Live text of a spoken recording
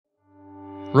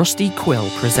Rusty Quill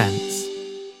presents.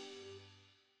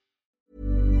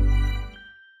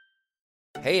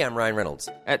 Hey, I'm Ryan Reynolds.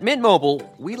 At Mint Mobile,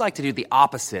 we like to do the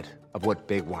opposite of what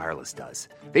Big Wireless does.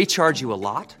 They charge you a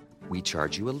lot, we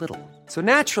charge you a little. So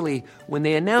naturally, when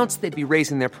they announced they'd be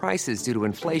raising their prices due to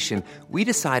inflation, we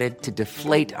decided to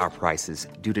deflate our prices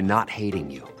due to not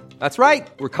hating you. That's right.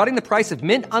 We're cutting the price of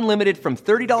Mint Unlimited from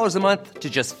 $30 a month to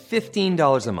just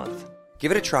 $15 a month.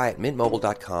 Give it a try at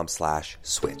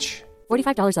mintmobile.com/switch.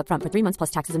 $45 up front for 3 months plus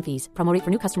taxes and fees. Promo rate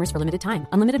for new customers for limited time.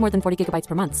 Unlimited more than 40 gigabytes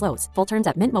per month. Slows full terms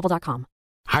at mintmobile.com.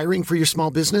 Hiring for your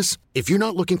small business? If you're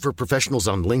not looking for professionals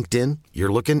on LinkedIn,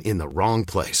 you're looking in the wrong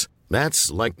place. That's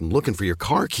like looking for your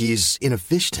car keys in a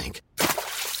fish tank.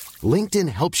 LinkedIn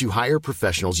helps you hire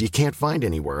professionals you can't find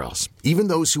anywhere else, even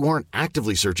those who aren't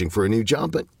actively searching for a new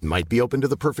job but might be open to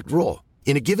the perfect role.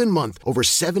 In a given month, over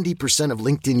 70% of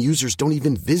LinkedIn users don't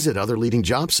even visit other leading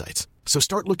job sites. So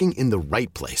start looking in the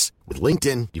right place. With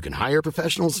LinkedIn, you can hire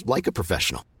professionals like a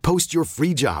professional. Post your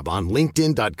free job on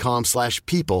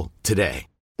linkedin.com/people today.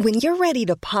 When you're ready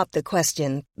to pop the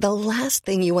question, the last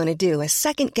thing you want to do is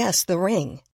second-guess the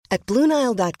ring. At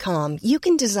BlueNile.com, you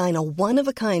can design a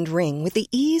one-of-a-kind ring with the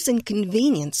ease and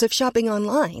convenience of shopping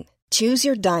online. Choose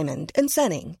your diamond and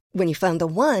setting. When you find the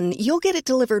one, you'll get it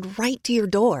delivered right to your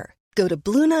door. Go to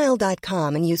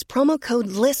BlueNile.com and use promo code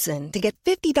LISTEN to get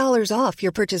 $50 off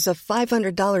your purchase of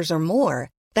 $500 or more.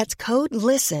 That's code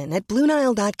LISTEN at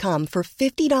BlueNile.com for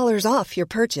 $50 off your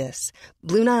purchase.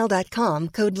 BlueNile.com,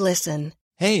 code LISTEN.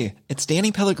 Hey, it's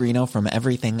Danny Pellegrino from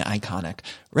Everything Iconic.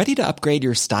 Ready to upgrade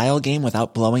your style game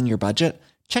without blowing your budget?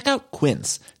 Check out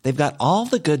Quince. They've got all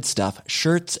the good stuff,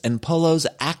 shirts and polos,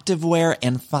 activewear,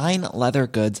 and fine leather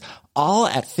goods, all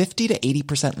at 50 to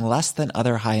 80% less than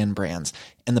other high-end brands.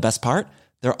 And the best part?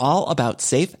 They're all about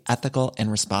safe, ethical,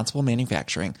 and responsible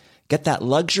manufacturing. Get that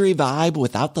luxury vibe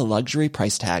without the luxury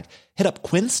price tag. Hit up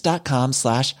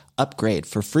quince.com/upgrade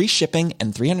for free shipping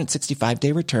and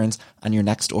 365-day returns on your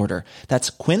next order. That's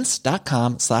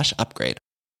quince.com/upgrade.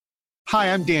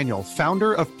 Hi, I'm Daniel,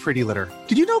 founder of Pretty Litter.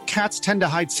 Did you know cats tend to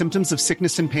hide symptoms of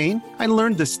sickness and pain? I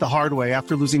learned this the hard way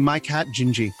after losing my cat,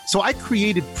 Gingy. So I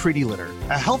created Pretty Litter,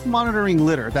 a health monitoring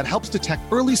litter that helps detect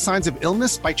early signs of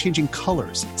illness by changing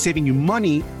colors, saving you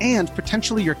money and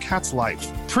potentially your cat's life.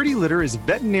 Pretty Litter is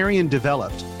veterinarian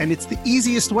developed, and it's the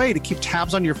easiest way to keep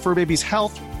tabs on your fur baby's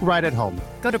health right at home.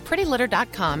 Go to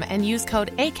prettylitter.com and use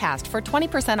code ACAST for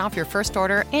 20% off your first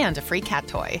order and a free cat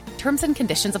toy. Terms and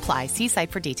conditions apply. See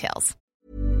site for details.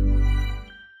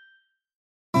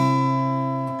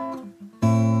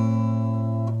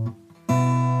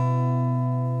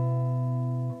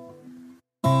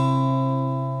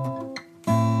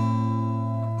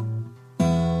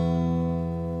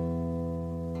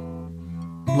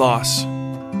 Loss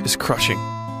is crushing.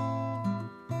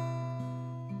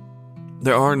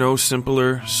 There are no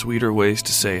simpler, sweeter ways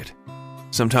to say it.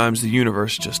 Sometimes the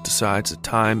universe just decides that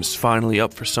time is finally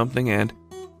up for something, and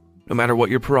no matter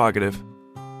what your prerogative,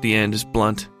 the end is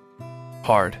blunt,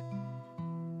 hard,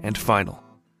 and final.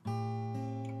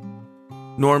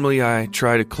 Normally I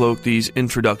try to cloak these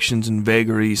introductions and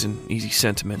vagaries in easy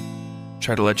sentiment,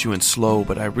 try to let you in slow,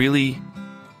 but I really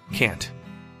can't.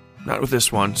 Not with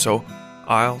this one, so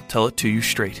I'll tell it to you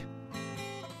straight.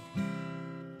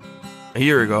 A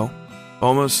year ago,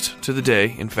 almost to the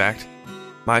day, in fact,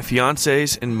 my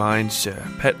fiance's and mine's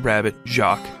pet rabbit,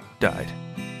 Jacques, died.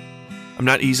 I'm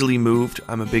not easily moved.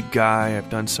 I'm a big guy. I've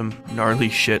done some gnarly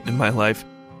shit in my life,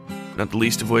 not the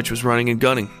least of which was running and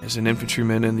gunning as an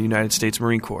infantryman in the United States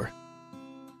Marine Corps.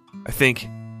 I think,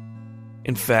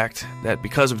 in fact, that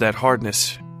because of that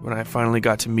hardness, when I finally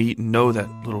got to meet and know that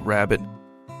little rabbit,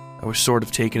 I was sort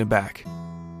of taken aback.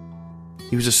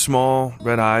 He was a small,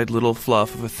 red-eyed little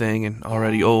fluff of a thing and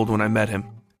already old when I met him.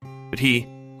 But he,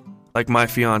 like my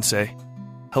fiancé,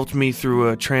 helped me through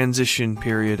a transition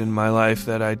period in my life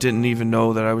that I didn't even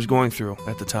know that I was going through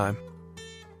at the time.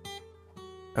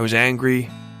 I was angry,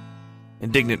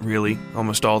 indignant really,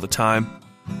 almost all the time.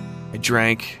 I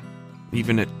drank.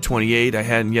 Even at 28, I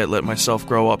hadn't yet let myself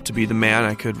grow up to be the man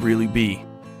I could really be.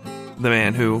 The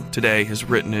man who, today, has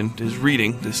written and is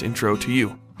reading this intro to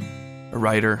you. A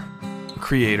writer, a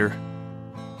creator,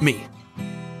 me.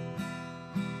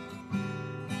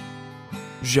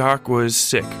 Jacques was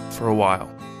sick for a while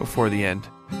before the end.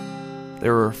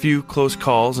 There were a few close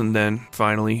calls, and then,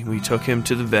 finally, we took him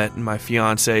to the vet, and my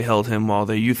fiancé held him while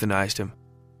they euthanized him.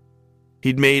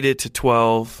 He'd made it to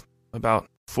 12, about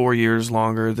 4 years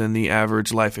longer than the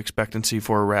average life expectancy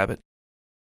for a rabbit.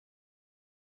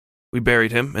 We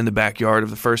buried him in the backyard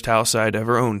of the first house I'd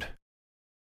ever owned.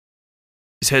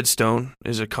 His headstone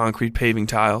is a concrete paving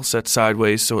tile set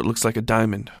sideways so it looks like a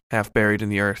diamond, half buried in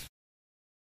the earth.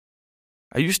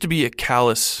 I used to be a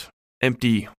callous,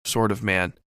 empty sort of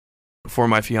man. Before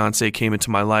my fiancée came into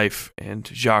my life, and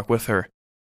Jacques with her,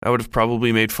 I would have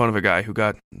probably made fun of a guy who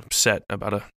got upset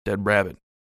about a dead rabbit.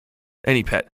 Any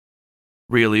pet,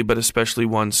 really, but especially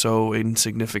one so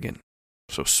insignificant,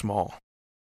 so small.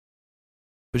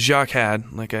 But Jacques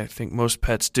had, like I think most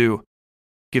pets do,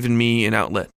 given me an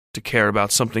outlet to care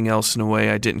about something else in a way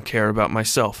I didn't care about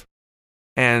myself.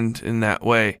 And in that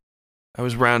way, I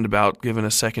was roundabout given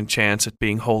a second chance at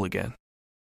being whole again.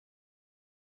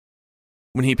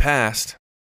 When he passed,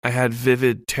 I had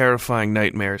vivid, terrifying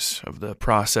nightmares of the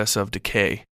process of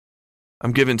decay.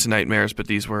 I'm given to nightmares, but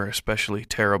these were especially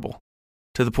terrible,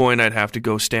 to the point I'd have to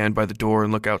go stand by the door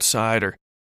and look outside or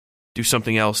do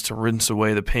something else to rinse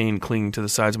away the pain clinging to the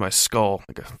sides of my skull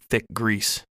like a thick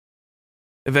grease.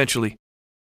 Eventually,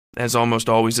 as almost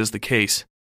always is the case,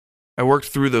 I worked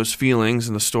through those feelings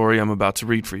in the story I'm about to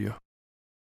read for you.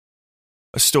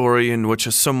 A story in which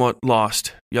a somewhat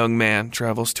lost young man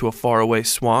travels to a faraway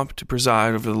swamp to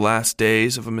preside over the last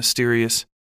days of a mysterious,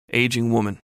 aging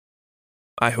woman.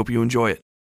 I hope you enjoy it.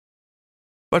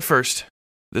 But first,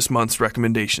 this month's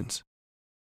recommendations.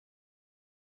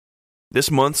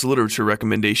 This month's literature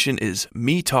recommendation is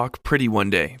Me Talk Pretty One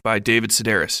Day by David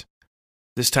Sedaris.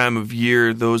 This time of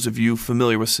year, those of you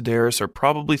familiar with Sedaris are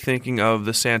probably thinking of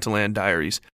the Santaland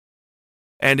Diaries.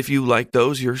 And if you like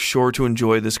those, you're sure to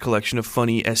enjoy this collection of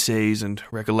funny essays and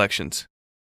recollections.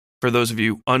 For those of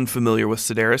you unfamiliar with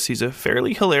Sedaris, he's a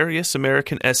fairly hilarious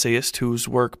American essayist whose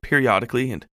work periodically,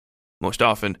 and most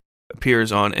often,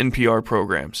 appears on NPR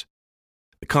programs.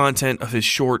 The content of his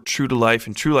short, true-to-life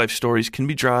and true-life stories can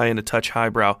be dry and a touch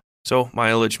highbrow, so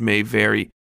mileage may vary,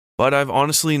 but I've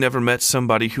honestly never met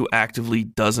somebody who actively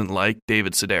doesn't like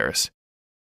David Sedaris.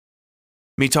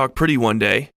 Me Talk Pretty One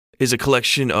Day is a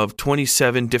collection of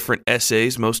 27 different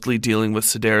essays, mostly dealing with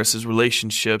Sedaris'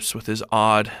 relationships with his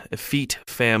odd, effete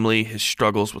family, his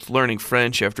struggles with learning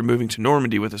French after moving to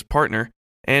Normandy with his partner,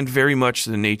 and very much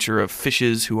the nature of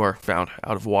fishes who are found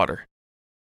out of water.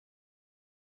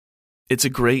 It's a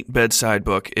great bedside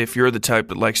book if you're the type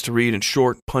that likes to read in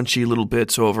short, punchy little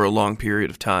bits over a long period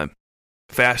of time.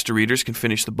 Faster readers can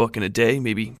finish the book in a day,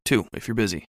 maybe 2 if you're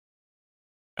busy.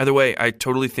 Either way, I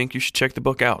totally think you should check the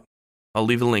book out. I'll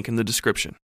leave a link in the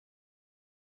description.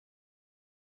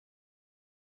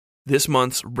 This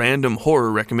month's random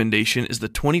horror recommendation is the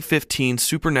 2015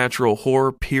 supernatural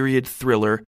horror period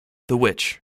thriller, The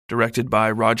Witch, directed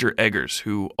by Roger Eggers,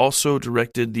 who also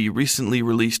directed the recently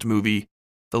released movie,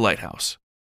 The Lighthouse.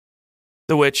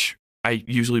 The Witch, I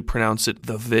usually pronounce it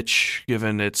The Vitch,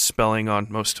 given its spelling on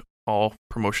most all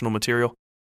promotional material,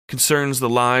 concerns the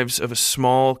lives of a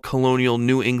small colonial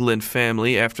New England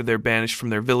family after they're banished from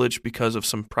their village because of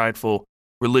some prideful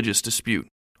religious dispute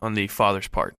on the father's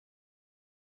part.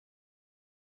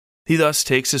 He thus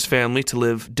takes his family to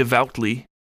live devoutly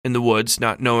in the woods,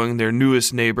 not knowing their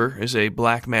newest neighbor is a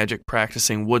black magic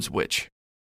practicing woods witch.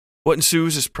 What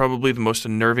ensues is probably the most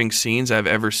unnerving scenes I've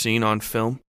ever seen on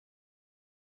film.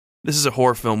 This is a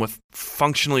horror film with,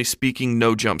 functionally speaking,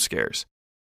 no jump scares.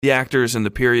 The actors in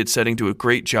the period setting do a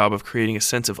great job of creating a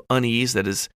sense of unease that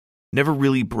is never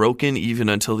really broken even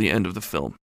until the end of the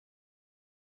film.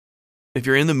 If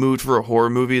you're in the mood for a horror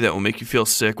movie that will make you feel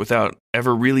sick without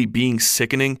ever really being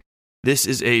sickening, this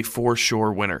is a for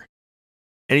sure winner.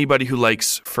 Anybody who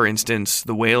likes, for instance,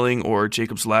 The Wailing or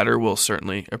Jacob's Ladder will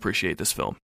certainly appreciate this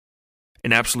film.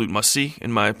 An absolute must-see,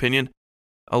 in my opinion.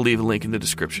 I'll leave a link in the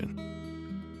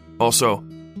description. Also,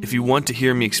 if you want to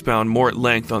hear me expound more at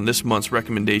length on this month's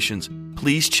recommendations,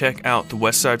 please check out the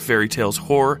Westside Fairy Tales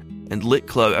Horror and Lit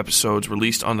Club episodes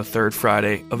released on the third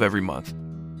Friday of every month.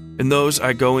 In those,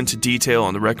 I go into detail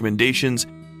on the recommendations,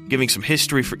 giving some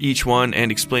history for each one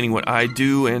and explaining what I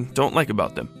do and don't like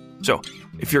about them. So,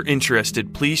 if you're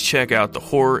interested, please check out the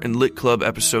Horror and Lit Club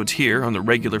episodes here on the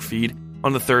regular feed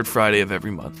on the third Friday of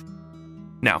every month.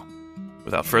 Now,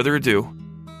 without further ado,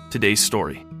 today's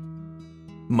story.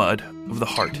 Mud of the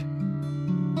Heart.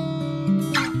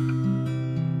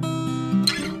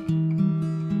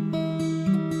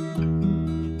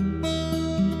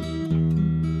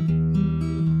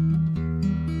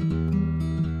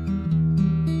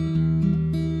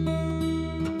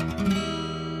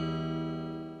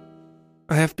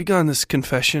 I have begun this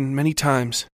confession many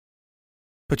times,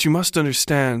 but you must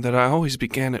understand that I always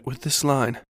began it with this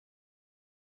line.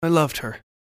 I loved her.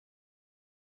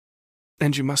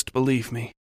 And you must believe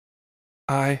me.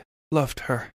 I loved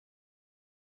her.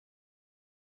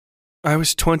 I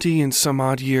was 20 and some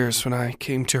odd years when I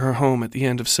came to her home at the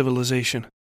end of civilization.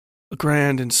 A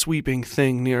grand and sweeping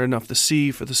thing near enough the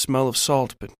sea for the smell of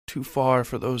salt, but too far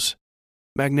for those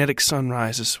magnetic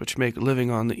sunrises which make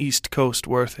living on the East Coast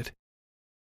worth it.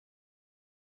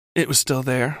 It was still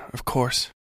there, of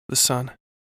course, the sun.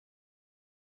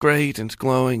 Great and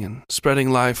glowing and spreading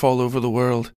life all over the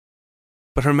world,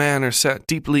 but her manor sat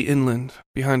deeply inland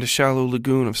behind a shallow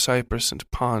lagoon of cypress and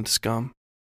pond scum.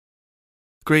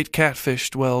 Great catfish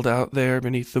dwelled out there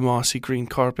beneath the mossy green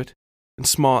carpet, and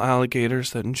small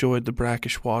alligators that enjoyed the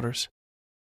brackish waters.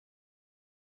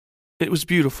 It was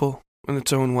beautiful in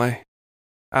its own way,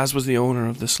 as was the owner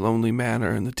of this lonely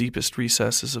manor in the deepest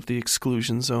recesses of the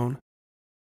exclusion zone.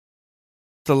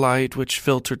 The light which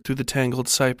filtered through the tangled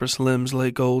cypress limbs lay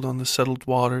gold on the settled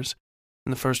waters in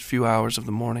the first few hours of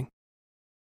the morning,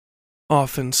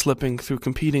 often slipping through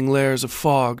competing layers of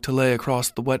fog to lay across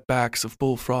the wet backs of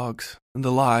bullfrogs and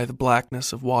the lithe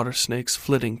blackness of water snakes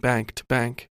flitting bank to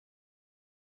bank.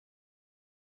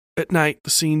 At night the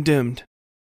scene dimmed.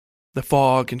 The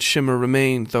fog and shimmer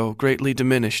remained, though greatly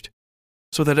diminished,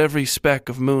 so that every speck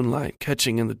of moonlight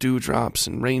catching in the dewdrops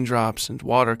and raindrops and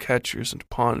water catchers and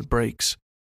pond breaks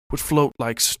would float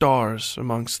like stars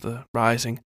amongst the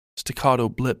rising, staccato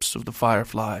blips of the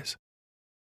fireflies.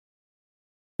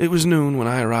 It was noon when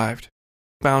I arrived,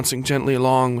 bouncing gently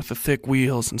along with the thick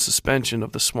wheels and suspension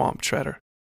of the swamp treader.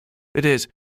 It is,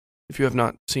 if you have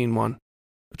not seen one,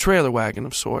 a trailer wagon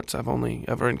of sorts I've only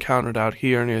ever encountered out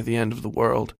here near the end of the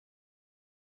world.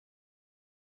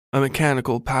 A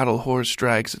mechanical paddle horse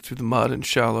drags it through the mud and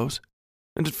shallows,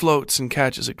 and it floats and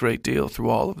catches a great deal through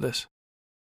all of this.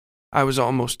 I was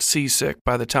almost seasick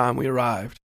by the time we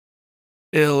arrived,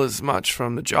 ill as much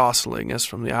from the jostling as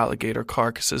from the alligator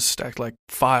carcasses stacked like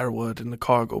firewood in the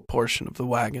cargo portion of the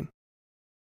wagon.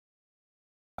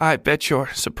 "I bet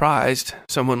you're surprised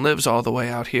someone lives all the way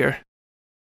out here,"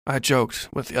 I joked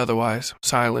with the otherwise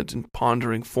silent and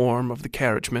pondering form of the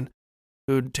carriageman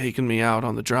who'd taken me out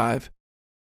on the drive.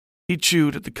 He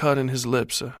chewed at the cut in his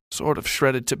lips, a sort of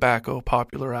shredded tobacco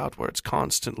popular out where it's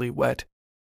constantly wet,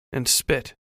 and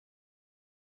spit.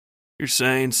 "You're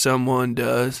saying someone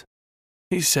does?"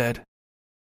 he said.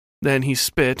 Then he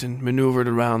spit and maneuvered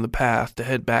around the path to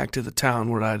head back to the town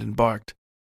where I'd embarked,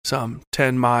 some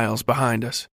 10 miles behind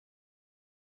us.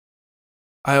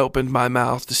 I opened my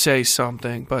mouth to say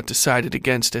something, but decided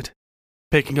against it,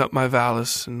 picking up my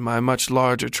valise and my much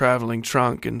larger traveling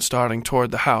trunk and starting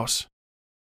toward the house.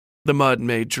 The mud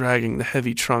made dragging the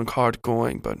heavy trunk hard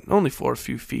going, but only for a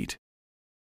few feet.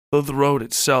 Though the road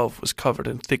itself was covered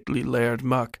in thickly layered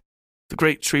muck, the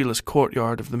great treeless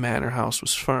courtyard of the manor house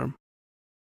was firm.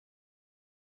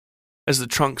 As the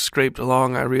trunk scraped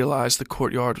along, I realized the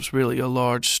courtyard was really a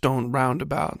large stone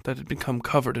roundabout that had become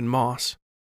covered in moss.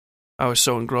 I was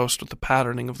so engrossed with the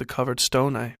patterning of the covered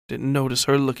stone I didn't notice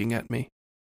her looking at me.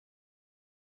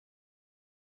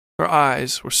 Her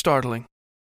eyes were startling,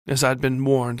 as I'd been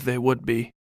warned they would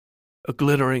be, a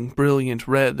glittering, brilliant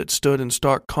red that stood in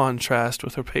stark contrast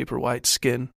with her paper-white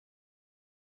skin.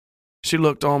 She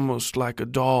looked almost like a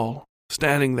doll,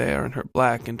 standing there in her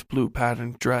black and blue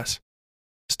patterned dress,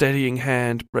 steadying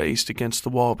hand braced against the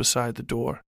wall beside the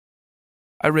door.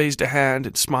 I raised a hand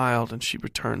and smiled, and she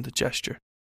returned the gesture.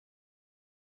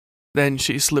 Then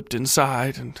she slipped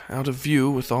inside and out of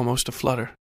view with almost a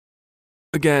flutter.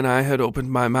 Again I had opened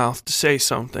my mouth to say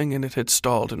something, and it had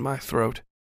stalled in my throat.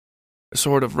 A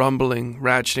sort of rumbling,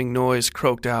 ratcheting noise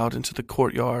croaked out into the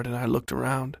courtyard, and I looked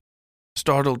around,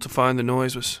 startled to find the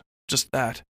noise was just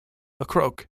that, a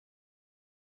croak.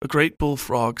 A great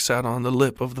bullfrog sat on the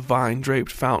lip of the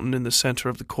vine-draped fountain in the center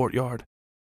of the courtyard.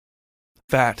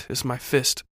 That is my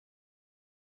fist.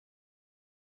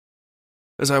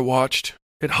 As I watched,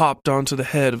 it hopped onto the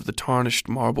head of the tarnished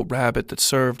marble rabbit that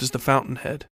served as the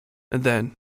fountainhead, and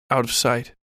then, out of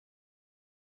sight.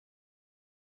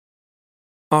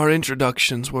 Our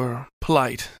introductions were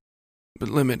polite, but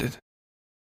limited.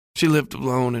 She lived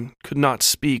alone and could not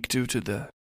speak due to the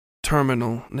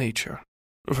terminal nature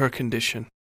of her condition.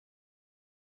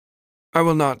 I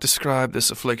will not describe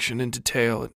this affliction in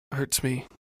detail. It hurts me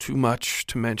too much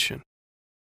to mention.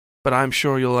 But I'm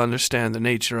sure you'll understand the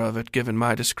nature of it given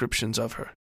my descriptions of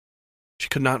her. She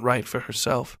could not write for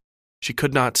herself. She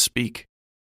could not speak.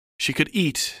 She could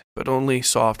eat, but only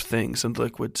soft things and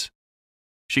liquids.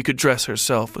 She could dress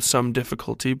herself with some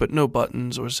difficulty, but no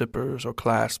buttons or zippers or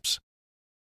clasps.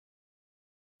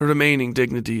 Her remaining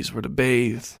dignities were to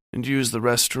bathe and use the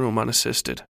restroom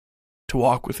unassisted, to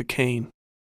walk with a cane,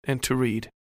 and to read.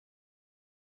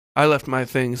 I left my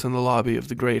things in the lobby of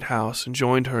the great house and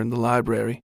joined her in the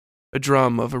library, a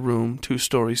drum of a room 2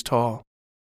 stories tall.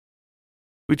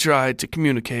 We tried to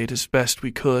communicate as best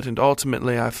we could, and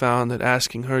ultimately I found that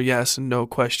asking her yes and no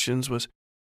questions was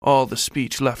all the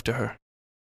speech left to her.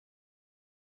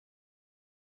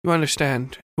 You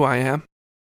understand who I am?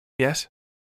 Yes?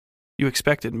 You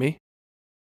expected me?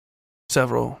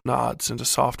 Several nods and a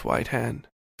soft white hand,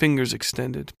 fingers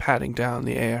extended, patting down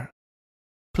the air.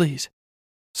 Please,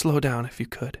 slow down if you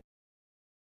could.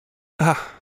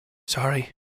 Ah,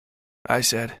 sorry, I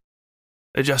said,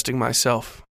 adjusting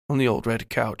myself on the old red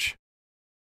couch.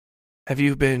 Have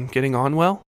you been getting on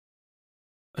well?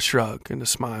 A shrug and a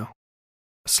smile,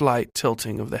 a slight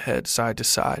tilting of the head side to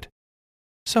side.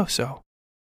 So.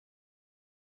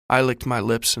 I licked my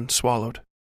lips and swallowed.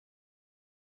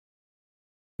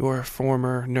 Your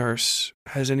former nurse,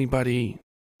 has anybody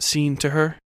seen to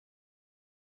her?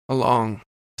 A long,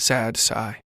 sad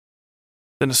sigh,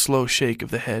 then a slow shake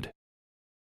of the head.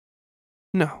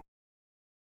 No.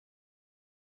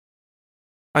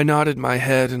 I nodded my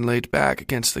head and laid back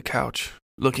against the couch,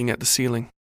 looking at the ceiling.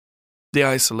 The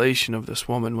isolation of this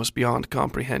woman was beyond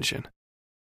comprehension.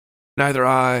 Neither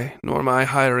I, nor my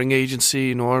hiring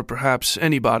agency, nor perhaps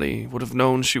anybody would have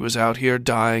known she was out here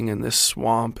dying in this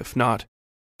swamp if not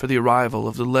for the arrival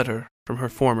of the letter from her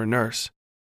former nurse.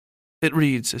 It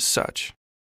reads as such.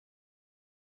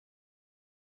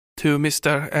 To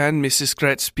Mr. and Mrs.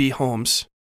 Gretzby Holmes.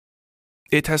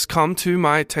 It has come to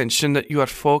my attention that you are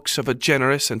folks of a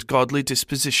generous and godly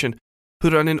disposition who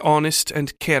run an honest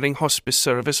and caring hospice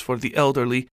service for the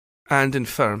elderly and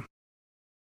infirm.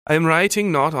 I am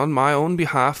writing not on my own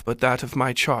behalf but that of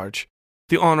my charge,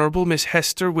 the Honourable Miss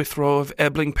Hester Withrow of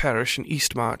Ebling Parish in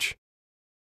Eastmarch.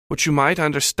 What you might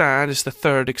understand is the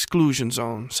 3rd exclusion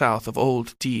zone south of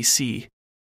Old D.C.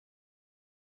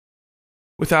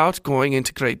 Without going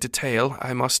into great detail,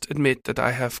 I must admit that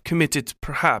I have committed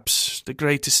perhaps the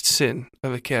greatest sin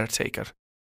of a caretaker,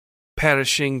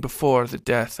 perishing before the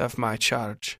death of my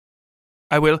charge.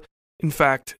 I will, in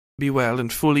fact, be well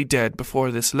and fully dead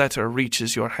before this letter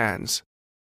reaches your hands.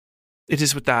 It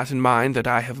is with that in mind that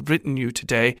I have written you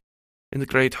today, in the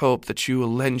great hope that you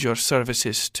will lend your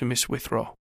services to Miss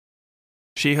Withrow.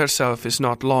 She herself is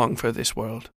not long for this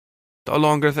world, though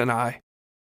longer than I,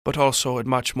 but also in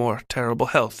much more terrible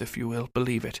health, if you will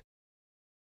believe it.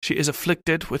 She is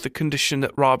afflicted with a condition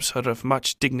that robs her of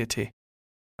much dignity,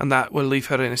 and that will leave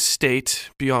her in a state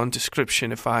beyond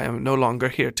description if I am no longer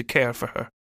here to care for her.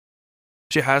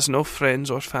 She has no friends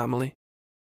or family.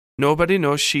 Nobody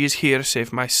knows she is here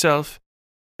save myself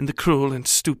and the cruel and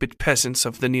stupid peasants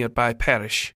of the nearby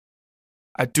parish.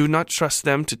 I do not trust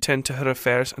them to tend to her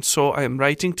affairs, and so I am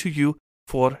writing to you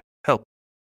for help.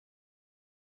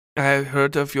 I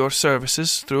heard of your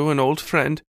services through an old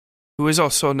friend who is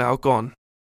also now gone.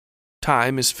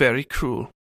 Time is very cruel.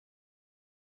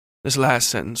 This last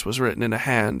sentence was written in a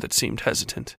hand that seemed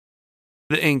hesitant.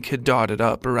 The ink had dotted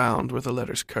up around where the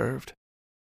letters curved.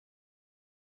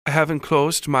 I have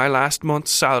enclosed my last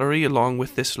month's salary along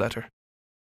with this letter.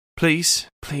 Please,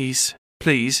 please,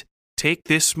 please, take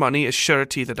this money as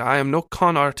surety that I am no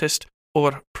con artist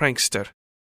or prankster.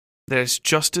 There is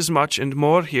just as much and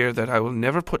more here that I will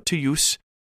never put to use,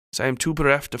 as I am too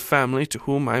bereft of family to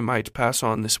whom I might pass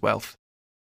on this wealth.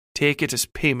 Take it as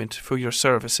payment for your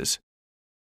services.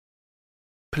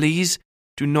 Please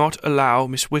do not allow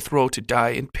Miss Withrow to die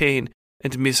in pain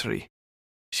and misery.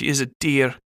 She is a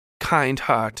dear, kind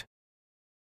heart.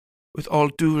 With all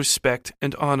due respect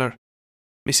and honour,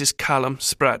 Mrs. Callum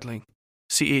Spratling,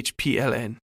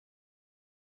 CHPLN.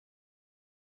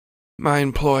 My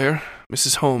employer,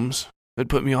 Mrs. Holmes, had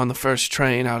put me on the first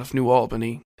train out of New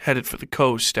Albany, headed for the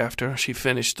coast after she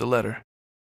finished the letter.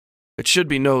 It should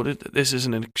be noted that this is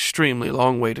an extremely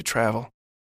long way to travel,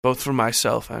 both for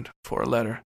myself and for a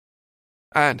letter.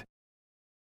 And,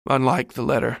 unlike the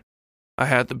letter, I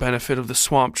had the benefit of the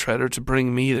swamp treader to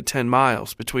bring me the 10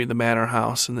 miles between the manor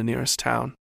house and the nearest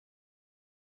town.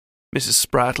 Mrs.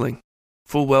 Spratling,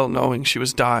 full well knowing she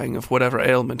was dying of whatever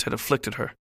ailment had afflicted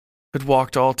her, had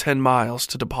walked all 10 miles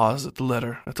to deposit the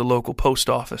letter at the local post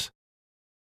office,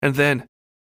 and then,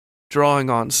 drawing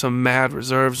on some mad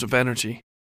reserves of energy,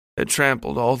 had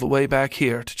trampled all the way back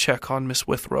here to check on Miss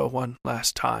Withrow one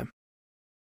last time.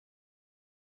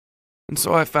 And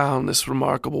so I found this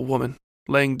remarkable woman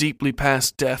laying deeply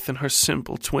past death in her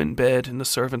simple twin bed in the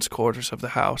servants' quarters of the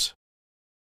house.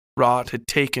 Rot had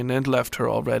taken and left her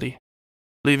already,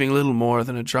 leaving little more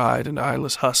than a dried and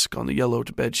eyeless husk on the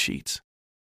yellowed bed sheets.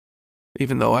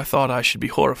 Even though I thought I should be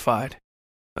horrified,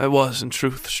 I was in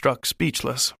truth struck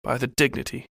speechless by the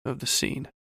dignity of the scene.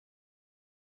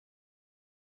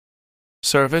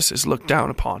 Service is looked down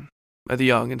upon by the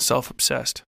young and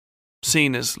self-obsessed,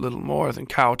 seen as little more than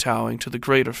kowtowing to the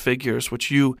greater figures which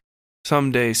you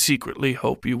some day secretly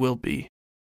hope you will be.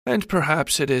 And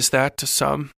perhaps it is that to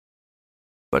some,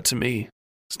 but to me,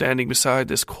 standing beside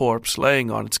this corpse laying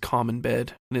on its common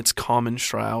bed in its common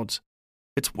shrouds,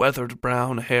 its weathered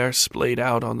brown hair splayed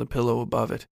out on the pillow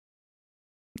above it.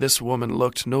 This woman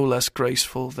looked no less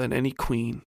graceful than any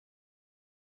queen.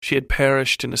 She had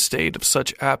perished in a state of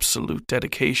such absolute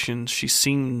dedication she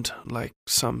seemed like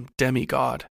some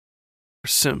demigod, her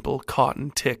simple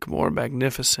cotton tick more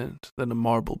magnificent than a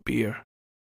marble bier.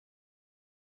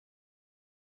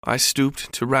 I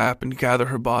stooped to wrap and gather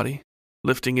her body,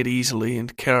 lifting it easily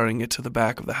and carrying it to the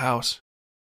back of the house.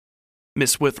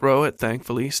 Miss Withrow had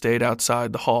thankfully stayed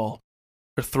outside the hall,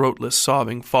 her throatless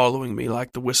sobbing following me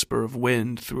like the whisper of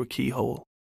wind through a keyhole.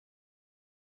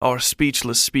 Our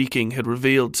speechless speaking had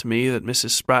revealed to me that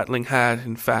Mrs. Spratling had,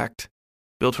 in fact,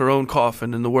 built her own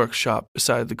coffin in the workshop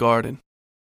beside the garden.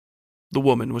 The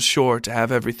woman was sure to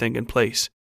have everything in place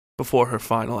before her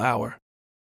final hour.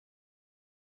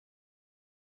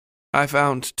 I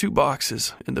found 2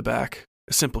 boxes in the back,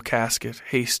 a simple casket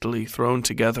hastily thrown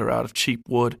together out of cheap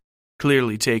wood,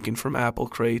 clearly taken from apple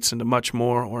crates, and a much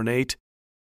more ornate,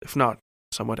 if not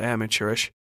somewhat amateurish,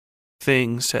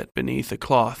 thing set beneath a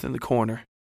cloth in the corner.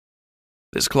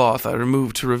 This cloth I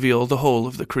removed to reveal the whole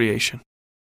of the creation,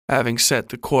 having set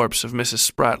the corpse of Mrs.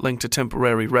 Spratling to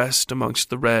temporary rest amongst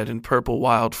the red and purple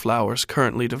wildflowers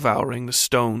currently devouring the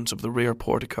stones of the rear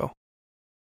portico.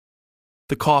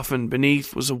 The coffin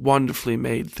beneath was a wonderfully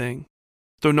made thing,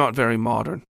 though not very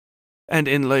modern, and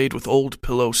inlaid with old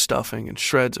pillow stuffing and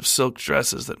shreds of silk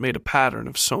dresses that made a pattern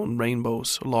of sewn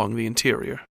rainbows along the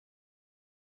interior.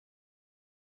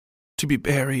 To be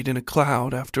buried in a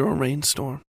cloud after a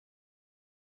rainstorm,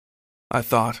 I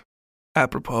thought,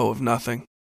 apropos of nothing.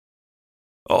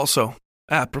 Also,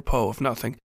 apropos of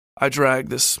nothing, I dragged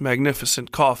this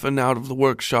magnificent coffin out of the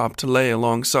workshop to lay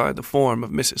alongside the form of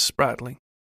Mrs. Spratling.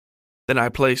 Then I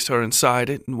placed her inside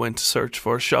it and went to search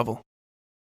for a shovel.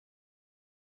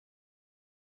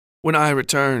 When I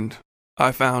returned,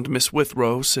 I found Miss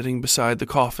Withrow sitting beside the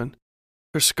coffin,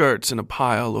 her skirts in a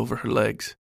pile over her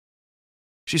legs.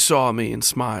 She saw me and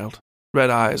smiled, red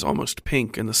eyes almost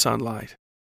pink in the sunlight.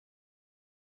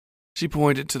 She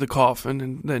pointed to the coffin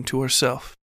and then to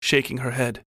herself, shaking her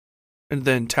head, and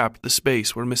then tapped the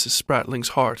space where Mrs. Spratling's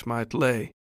heart might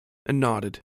lay, and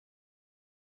nodded.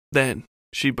 Then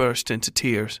she burst into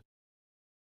tears.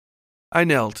 I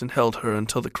knelt and held her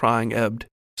until the crying ebbed,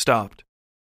 stopped,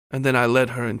 and then I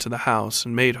led her into the house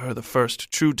and made her the first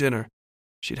true dinner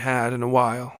she'd had in a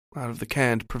while out of the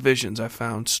canned provisions I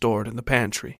found stored in the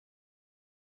pantry.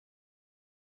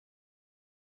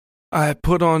 I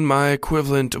put on my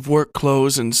equivalent of work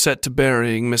clothes and set to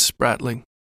burying Miss Spratling.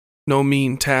 No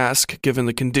mean task, given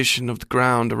the condition of the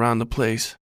ground around the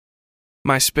place.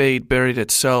 My spade buried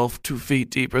itself 2 feet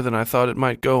deeper than I thought it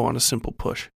might go on a simple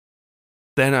push.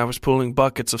 Then I was pulling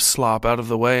buckets of slop out of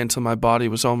the way until my body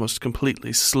was almost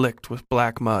completely slicked with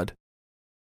black mud.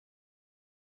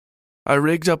 I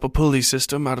rigged up a pulley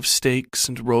system out of stakes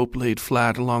and rope laid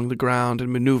flat along the ground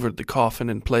and maneuvered the coffin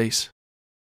in place.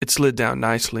 It slid down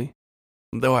nicely,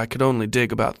 though I could only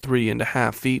dig about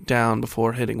 3.5 feet down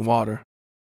before hitting water.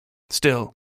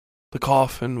 Still, the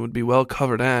coffin would be well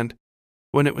covered and,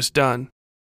 when it was done,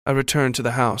 I returned to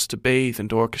the house to bathe and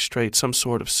orchestrate some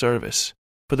sort of service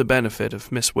for the benefit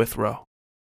of Miss Withrow.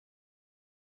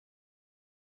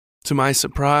 To my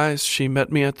surprise, she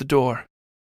met me at the door,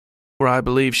 where I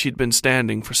believe she'd been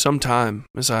standing for some time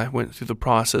as I went through the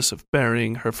process of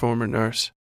burying her former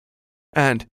nurse,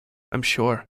 and, I'm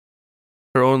sure,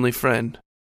 her only friend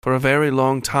for a very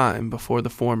long time before the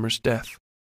former's death.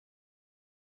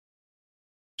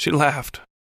 She laughed,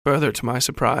 further to my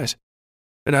surprise,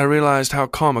 and I realized how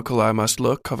comical I must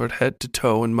look covered head to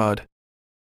toe in mud.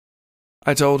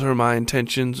 I told her my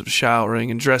intentions of showering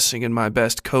and dressing in my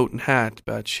best coat and hat,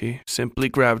 but she simply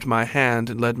grabbed my hand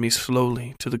and led me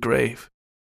slowly to the grave.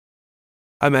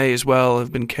 I may as well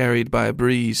have been carried by a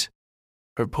breeze.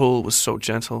 Her pull was so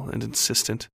gentle and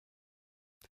insistent.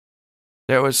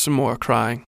 There was some more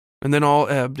crying, and then all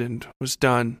ebbed and was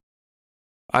done.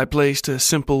 I placed a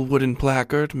simple wooden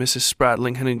placard Mrs.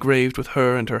 Spratling had engraved with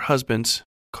her and her husband's,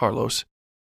 Carlos,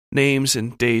 names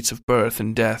and dates of birth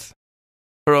and death.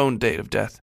 Her own date of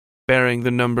death, bearing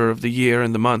the number of the year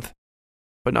and the month,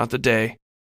 but not the day.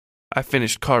 I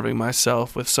finished carving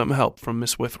myself with some help from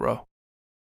Miss Withrow.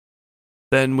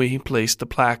 Then we placed the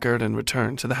placard and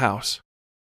returned to the house.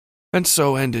 And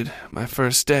so ended my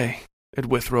first day at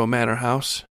Withrow Manor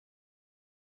House.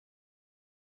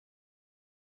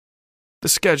 The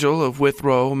schedule of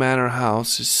Withrow Manor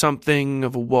House is something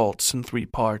of a waltz in 3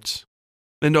 parts,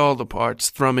 and all the parts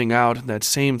thrumming out in that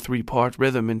same 3-part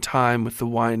rhythm in time with the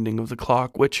winding of the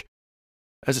clock, which,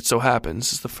 as it so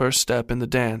happens, is the first step in the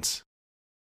dance.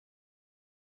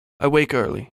 I wake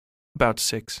early, about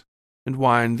 6, and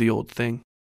wind the old thing.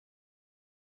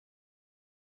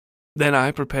 Then I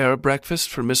prepare a breakfast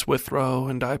for Miss Withrow,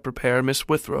 and I prepare Miss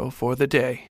Withrow for the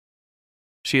day.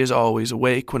 She is always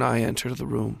awake when I enter the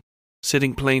room,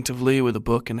 sitting plaintively with a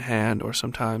book in hand or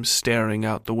sometimes staring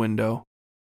out the window.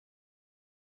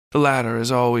 The latter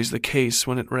is always the case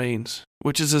when it rains,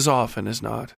 which is as often as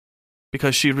not,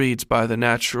 because she reads by the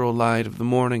natural light of the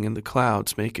morning and the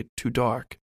clouds make it too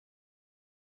dark.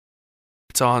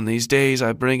 It's on these days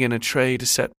I bring in a tray to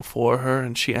set before her,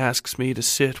 and she asks me to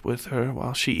sit with her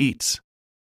while she eats.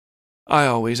 I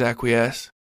always acquiesce.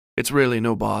 It's really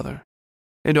no bother.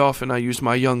 And often I use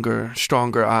my younger,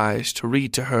 stronger eyes to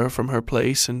read to her from her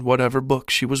place in whatever book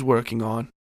she was working on.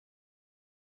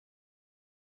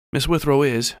 Miss Withrow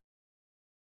is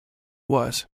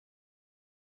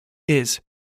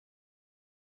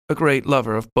a great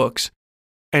lover of books,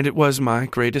 and it was my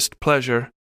greatest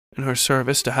pleasure in her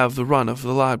service to have the run of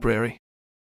the library.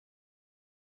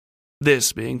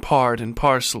 This being part and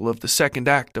parcel of the second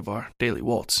act of our daily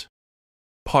waltz.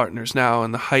 Partners now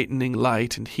in the heightening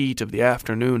light and heat of the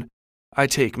afternoon, I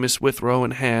take Miss Withrow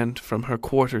in hand from her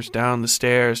quarters down the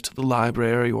stairs to the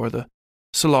library or the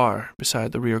solar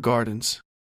beside the rear gardens.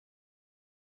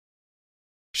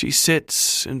 She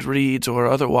sits and reads or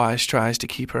otherwise tries to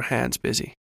keep her hands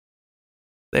busy.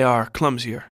 They are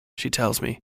clumsier, she tells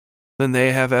me, than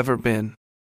they have ever been.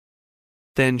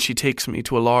 Then she takes me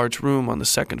to a large room on the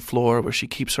second floor where she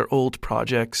keeps her old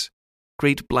projects,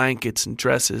 great blankets and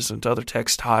dresses and other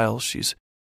textiles she's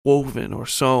woven or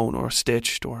sewn or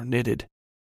stitched or knitted.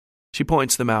 She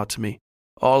points them out to me,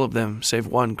 all of them save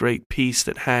one great piece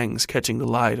that hangs catching the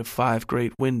light of 5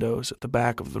 great windows at the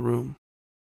back of the room.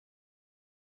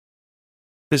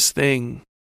 This thing,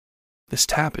 this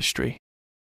tapestry,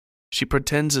 she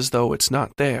pretends as though it's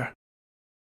not there.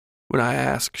 When I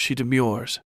ask, she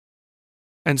demurs,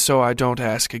 and so I don't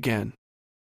ask again.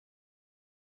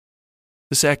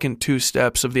 The second 2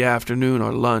 steps of the afternoon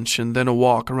are lunch and then a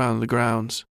walk around the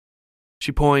grounds.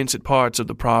 She points at parts of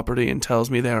the property and tells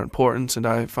me their importance, and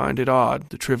I find it odd,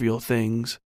 the trivial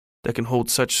things that can hold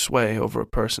such sway over a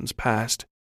person's past.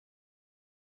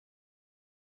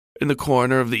 In the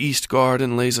corner of the east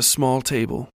garden lays a small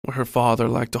table where her father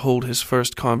liked to hold his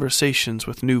first conversations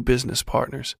with new business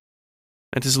partners,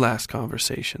 and his last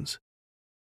conversations.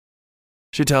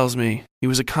 She tells me he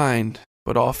was a kind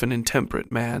but often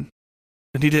intemperate man,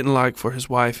 and he didn't like for his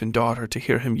wife and daughter to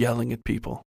hear him yelling at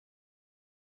people.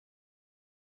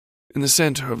 In the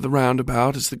center of the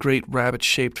roundabout is the great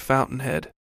rabbit-shaped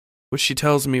fountainhead, which she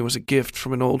tells me was a gift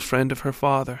from an old friend of her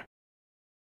father.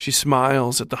 She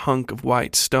smiles at the hunk of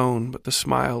white stone, but the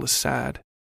smile is sad.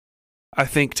 I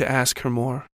think to ask her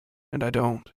more, and I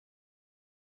don't.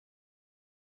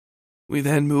 We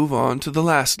then move on to the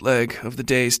last leg of the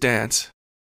day's dance,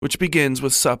 which begins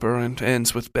with supper and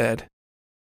ends with bed.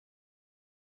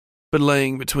 But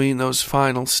laying between those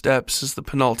final steps is the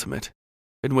penultimate,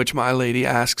 in which my lady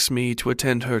asks me to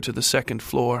attend her to the second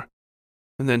floor,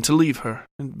 and then to leave her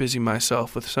and busy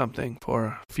myself with something for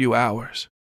a few hours.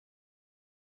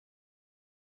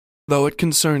 Though it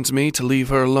concerns me to leave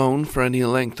her alone for any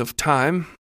length of time,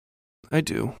 I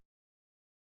do.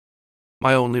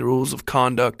 My only rules of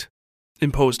conduct,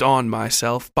 imposed on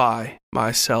myself by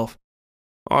myself,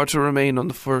 are to remain on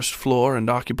the first floor and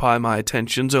occupy my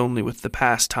attentions only with the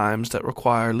pastimes that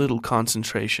require little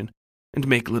concentration and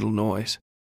make little noise.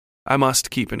 I must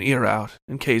keep an ear out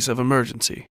in case of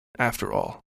emergency, after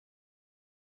all.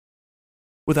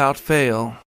 Without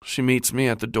fail, she meets me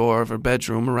at the door of her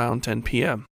bedroom around 10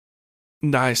 p.m.,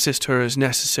 and I assist her as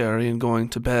necessary in going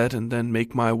to bed and then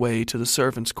make my way to the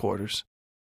servants' quarters.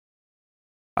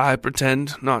 I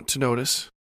pretend not to notice,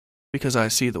 because I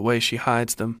see the way she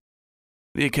hides them,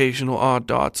 the occasional odd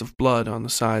dots of blood on the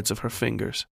sides of her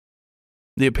fingers,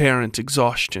 the apparent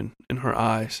exhaustion in her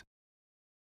eyes.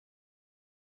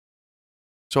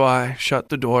 So I shut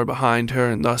the door behind her,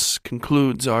 and thus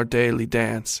concludes our daily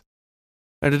dance.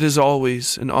 And it is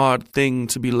always an odd thing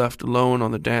to be left alone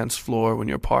on the dance floor when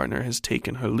your partner has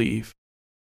taken her leave.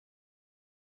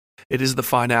 It is the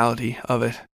finality of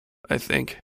it, I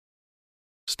think.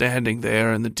 Standing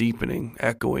there in the deepening,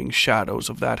 echoing shadows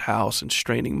of that house and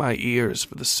straining my ears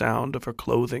for the sound of her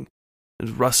clothing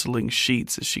and rustling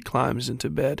sheets as she climbs into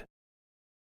bed.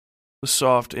 The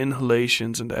soft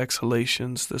inhalations and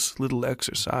exhalations this little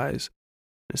exercise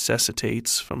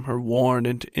necessitates from her worn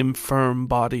and infirm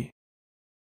body.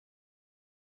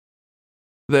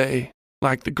 They,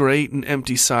 like the great and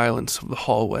empty silence of the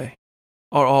hallway,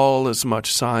 are all as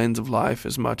much signs of life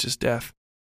as much as death.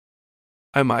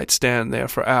 I might stand there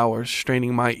for hours,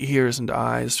 straining my ears and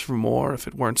eyes for more if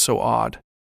it weren't so odd.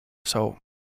 so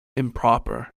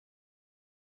improper.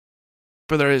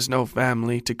 For there is no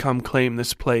family to come claim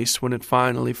this place when it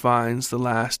finally finds the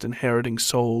last inheriting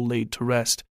soul laid to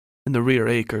rest in the rear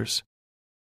acres.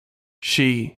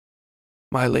 She,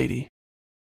 my lady,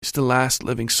 is the last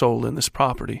living soul in this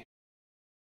property.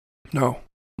 No,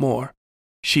 more,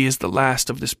 she is the last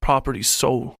of this property's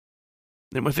soul,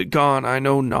 and with it gone I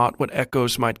know not what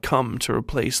echoes might come to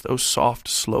replace those soft,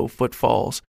 slow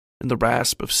footfalls and the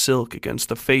rasp of silk against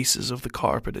the faces of the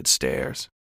carpeted stairs.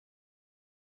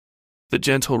 The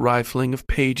gentle rifling of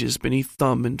pages beneath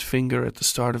thumb and finger at the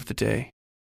start of the day,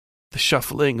 the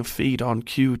shuffling of feet on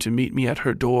cue to meet me at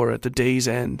her door at the day's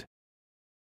end.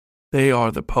 They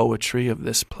are the poetry of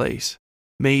this place,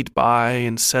 made by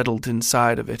and settled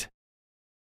inside of it.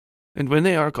 And when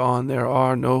they are gone, there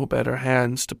are no better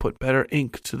hands to put better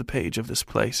ink to the page of this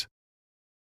place.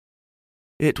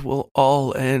 It will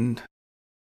all end.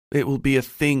 It will be a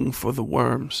thing for the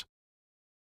worms.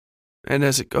 And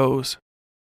as it goes,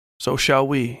 so shall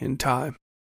we in time.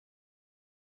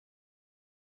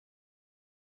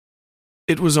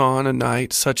 It was on a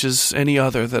night such as any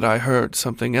other that I heard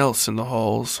something else in the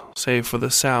halls, save for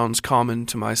the sounds common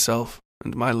to myself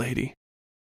and my lady.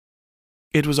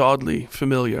 It was oddly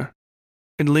familiar,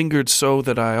 and lingered so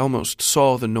that I almost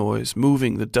saw the noise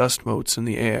moving the dust motes in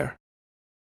the air.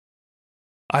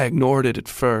 I ignored it at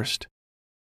first.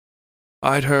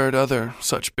 I'd heard other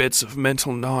such bits of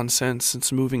mental nonsense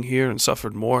since moving here and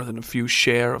suffered more than a few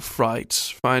share of frights,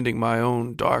 finding my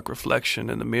own dark reflection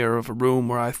in the mirror of a room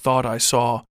where I thought I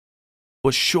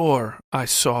was sure I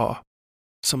saw,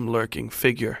 some lurking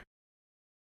figure.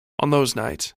 On those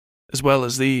nights, as well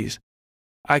as these,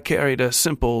 I carried a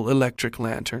simple electric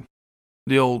lantern,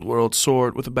 the old world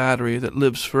sort with a battery that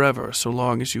lives forever so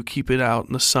long as you keep it out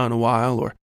in the sun a while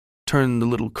or turn the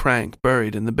little crank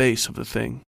buried in the base of the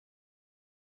thing.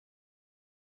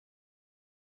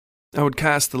 I would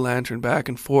cast the lantern back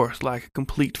and forth like a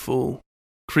complete fool,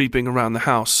 creeping around the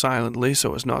house silently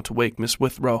so as not to wake Miss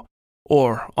Withrow,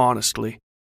 or, honestly,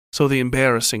 so the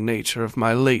embarrassing nature of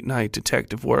my late-night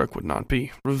detective work would not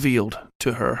be revealed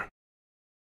to her.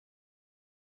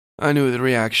 I knew the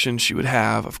reaction she would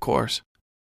have, of course.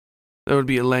 There would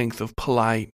be a length of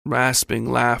polite, rasping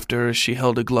laughter as she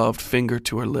held a gloved finger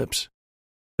to her lips.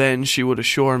 Then she would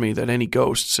assure me that any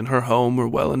ghosts in her home were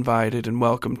well invited and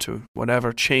welcome to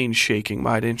whatever change-shaking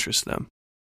might interest them.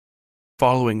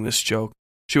 Following this joke,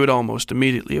 she would almost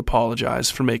immediately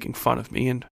apologize for making fun of me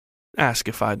and ask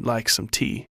if I'd like some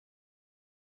tea.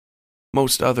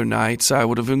 Most other nights I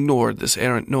would have ignored this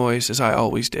errant noise as I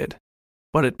always did,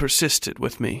 but it persisted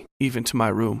with me, even to my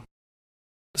room.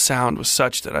 The sound was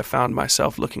such that I found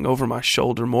myself looking over my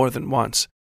shoulder more than once,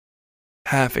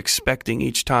 half expecting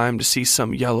each time to see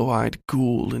some yellow-eyed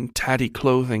ghoul in tatty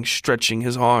clothing stretching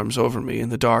his arms over me in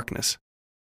the darkness.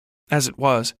 As it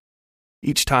was,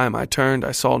 each time I turned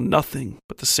I saw nothing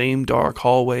but the same dark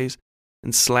hallways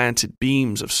and slanted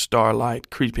beams of starlight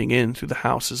creeping in through the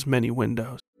house's many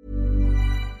windows.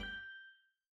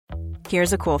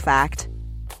 Here's a cool fact.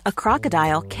 A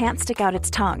crocodile can't stick out its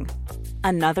tongue.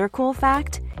 Another cool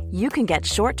fact, you can get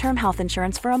short-term health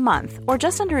insurance for a month or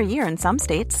just under a year in some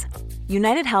states.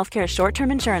 United Healthcare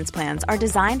short-term insurance plans are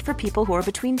designed for people who are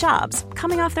between jobs,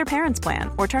 coming off their parents'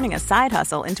 plan, or turning a side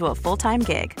hustle into a full-time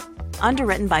gig.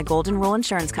 Underwritten by Golden Rule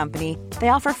Insurance Company, they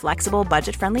offer flexible,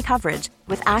 budget-friendly coverage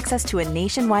with access to a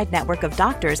nationwide network of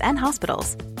doctors and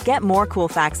hospitals. Get more cool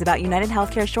facts about United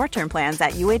Healthcare short-term plans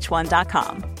at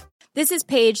uh1.com. This is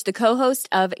Paige, the co-host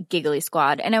of Giggly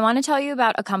Squad, and I want to tell you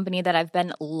about a company that I've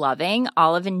been loving,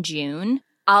 Olive & June.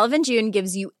 Olive & June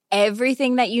gives you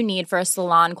everything that you need for a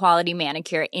salon-quality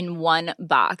manicure in one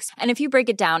box. And if you break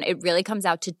it down, it really comes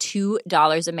out to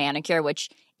 $2 a manicure, which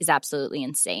is absolutely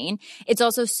insane. It's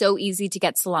also so easy to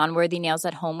get salon-worthy nails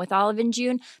at home with Olive &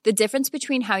 June. The difference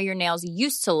between how your nails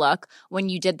used to look when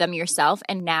you did them yourself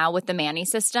and now with the Mani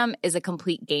system is a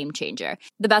complete game changer.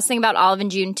 The best thing about Olive &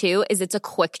 June, too, is it's a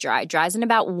quick dry. Dries in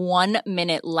about 1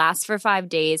 minute, lasts for 5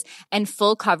 days, and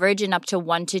full coverage in up to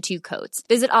 1 to 2 coats.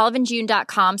 Visit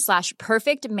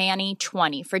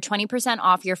oliveandjune.com/perfectmani20 for 20%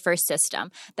 off your first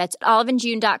system. That's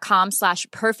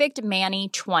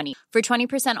oliveandjune.com/perfectmani20 for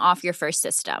 20% off your first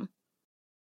system.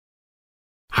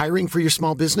 Hiring for your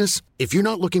small business? If you're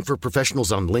not looking for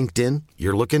professionals on LinkedIn,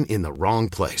 you're looking in the wrong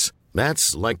place.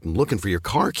 That's like looking for your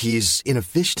car keys in a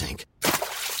fish tank.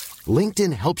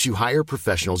 LinkedIn helps you hire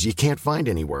professionals you can't find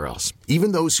anywhere else,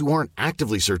 even those who aren't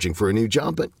actively searching for a new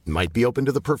job but might be open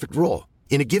to the perfect role.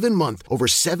 In a given month, over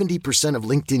 70% of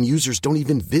LinkedIn users don't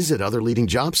even visit other leading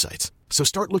job sites. So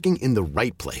start looking in the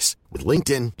right place. With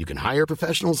LinkedIn, you can hire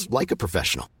professionals like a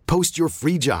professional. Post your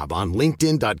free job on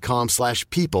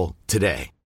linkedin.com/people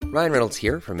today. Ryan Reynolds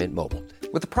here from Mint Mobile.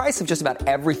 With the price of just about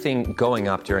everything going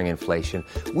up during inflation,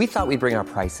 we thought we'd bring our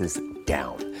prices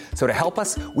down. So to help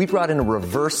us, we brought in a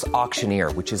reverse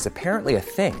auctioneer, which is apparently a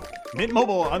thing. Mint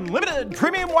Mobile Unlimited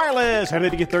Premium Wireless. How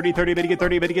to get 30, 30, how to get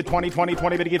 30, how to get 20, 20,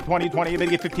 20, how to get 20, 20, how to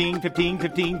get 15, 15,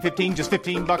 15, 15, just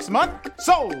 $15 a month?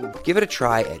 Sold! Give it a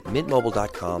try at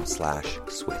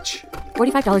mintmobile.com/switch.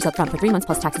 $45 up front for 3 months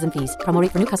plus taxes and fees. Promo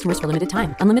rate for new customers for limited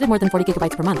time. Unlimited more than 40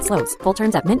 gigabytes per month. Slows full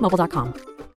terms at mintmobile.com.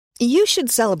 You should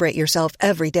celebrate yourself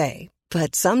every day,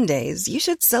 but some days you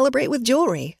should celebrate with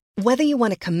jewelry. Whether you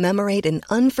want to commemorate an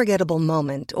unforgettable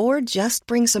moment or just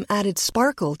bring some added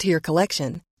sparkle to your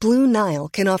collection, Blue Nile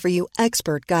can offer you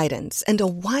expert guidance and a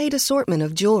wide assortment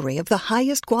of jewelry of the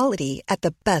highest quality at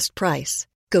the best price.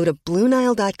 Go to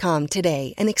BlueNile.com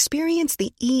today and experience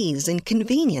the ease and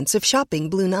convenience of shopping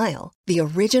Blue Nile, the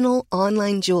original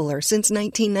online jeweler since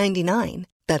 1999.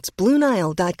 That's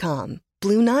BlueNile.com.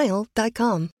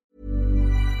 BlueNile.com.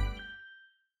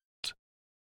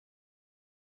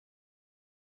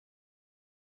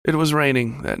 It was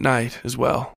raining that night as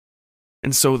well,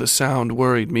 and so the sound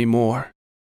worried me more.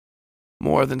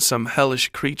 More than some hellish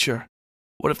creature.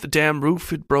 What if the damn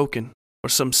roof had broken, or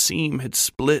some seam had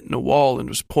split in a wall and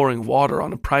was pouring water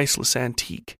on a priceless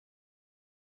antique?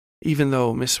 Even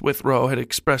though Miss Withrow had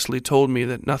expressly told me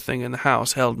that nothing in the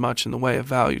house held much in the way of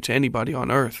value to anybody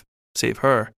on earth, save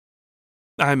her,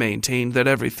 I maintained that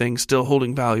everything still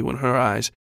holding value in her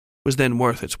eyes was then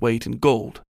worth its weight in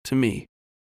gold to me,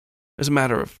 as a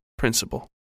matter of principle,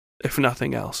 if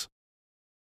nothing else.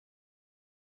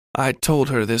 I'd told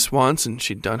her this once, and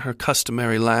she'd done her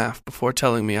customary laugh before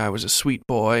telling me I was a sweet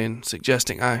boy and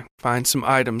suggesting I find some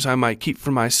items I might keep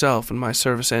for myself when my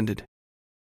service ended.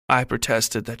 I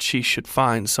protested that she should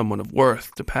find someone of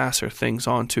worth to pass her things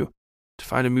on to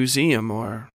find a museum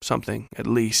or something at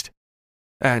least,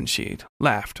 and she'd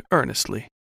laughed earnestly.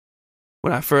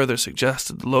 When I further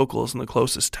suggested the locals in the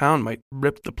closest town might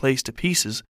rip the place to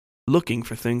pieces, looking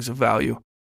for things of value,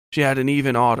 she had an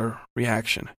even odder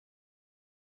reaction.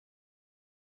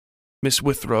 Miss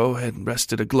Withrow had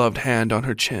rested a gloved hand on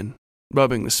her chin,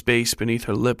 rubbing the space beneath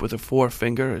her lip with her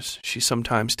forefinger as she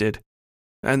sometimes did,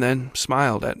 and then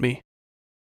smiled at me.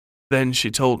 Then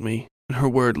she told me, in her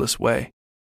wordless way,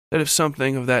 that if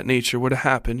something of that nature were to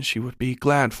happen, she would be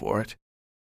glad for it.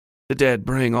 The dead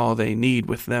bring all they need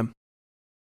with them,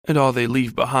 and all they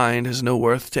leave behind has no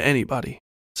worth to anybody,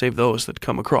 save those that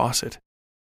come across it.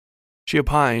 She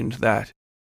opined that,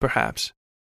 perhaps,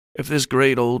 if this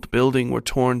great old building were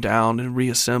torn down and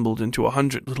reassembled into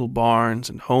 100 little barns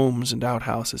and homes and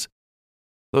outhouses,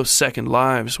 those second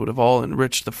lives would have all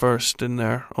enriched the first in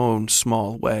their own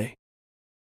small way.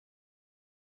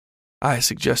 I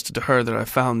suggested to her that I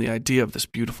found the idea of this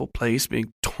beautiful place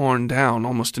being torn down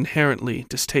almost inherently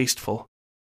distasteful.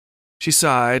 She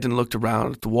sighed and looked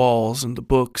around at the walls and the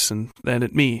books and then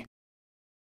at me.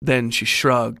 Then she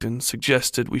shrugged and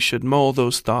suggested we should mull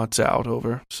those thoughts out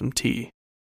over some tea.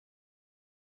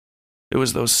 It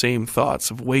was those same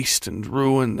thoughts of waste and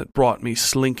ruin that brought me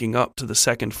slinking up to the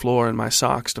second floor in my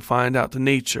socks to find out the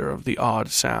nature of the odd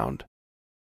sound.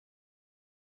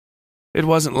 It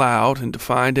wasn't loud and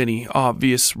defined any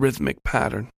obvious rhythmic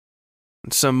pattern.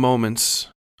 In some moments,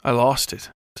 I lost it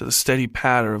to the steady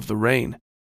patter of the rain,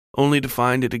 only to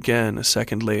find it again a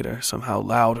second later, somehow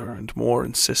louder and more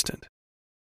insistent.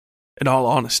 In all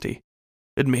honesty,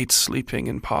 it made sleeping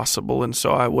impossible, and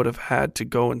so I would have had to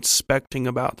go inspecting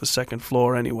about the second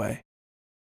floor anyway.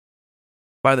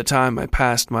 By the time I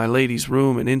passed my lady's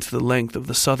room and into the length of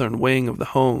the southern wing of the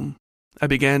home, I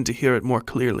began to hear it more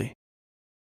clearly.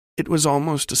 It was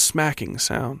almost a smacking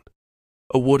sound,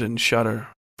 a wooden shutter,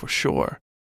 for sure,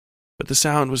 but the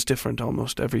sound was different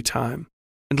almost every time,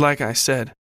 and like I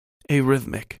said,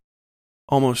 arrhythmic,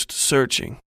 almost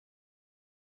searching.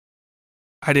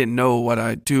 I didn't know what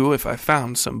I'd do if I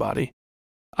found somebody.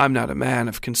 I'm not a man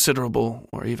of considerable,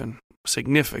 or even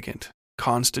significant,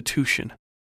 constitution.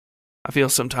 I feel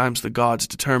sometimes the gods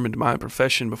determined my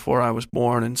profession before I was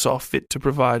born and saw fit to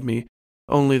provide me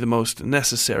only the most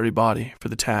necessary body for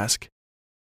the task.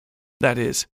 That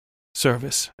is,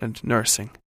 service and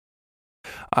nursing.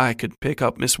 I could pick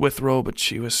up Miss Withrow, but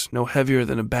she was no heavier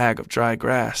than a bag of dry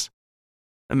grass.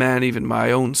 A man even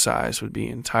my own size would be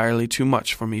entirely too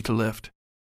much for me to lift.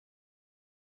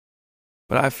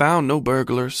 But I found no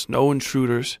burglars, no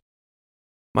intruders.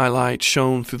 My light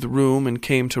shone through the room and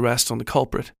came to rest on the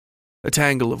culprit, a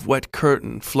tangle of wet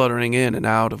curtain fluttering in and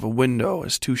out of a window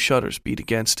as two shutters beat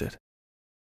against it.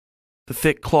 The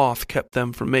thick cloth kept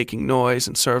them from making noise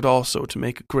and served also to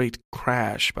make a great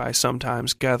crash by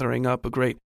sometimes gathering up a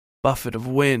great buffet of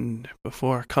wind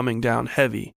before coming down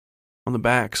heavy on the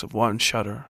backs of one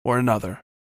shutter or another.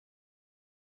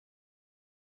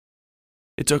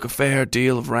 It took a fair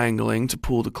deal of wrangling to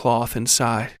pull the cloth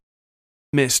inside.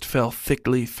 Mist fell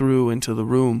thickly through into the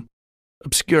room,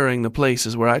 obscuring the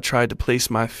places where I tried to place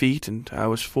my feet, and I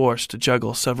was forced to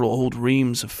juggle several old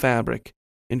reams of fabric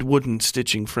and wooden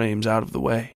stitching frames out of the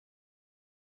way.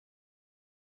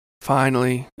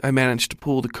 Finally, I managed to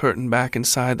pull the curtain back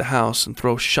inside the house and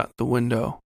throw shut the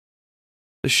window.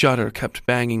 The shutter kept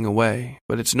banging away,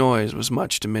 but its noise was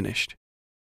much diminished.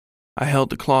 I held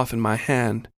the cloth in my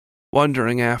hand,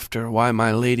 wondering after why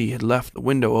my lady had left the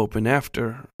window open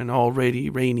after an already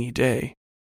rainy day.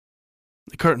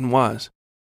 The curtain was,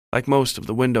 like most of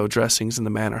the window dressings in the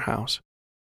manor house,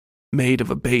 made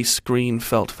of a base green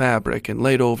felt fabric and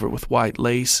laid over with white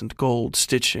lace and gold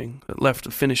stitching that left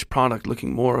the finished product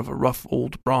looking more of a rough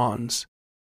old bronze.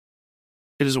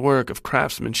 It is a work of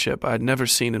craftsmanship I had never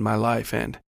seen in my life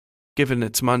and, given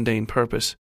its mundane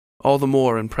purpose, all the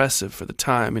more impressive for the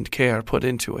time and care put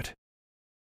into it.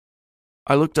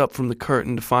 I looked up from the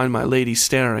curtain to find my lady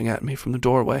staring at me from the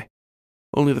doorway,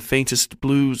 only the faintest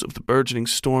blues of the burgeoning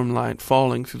stormlight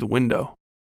falling through the window.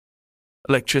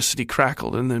 Electricity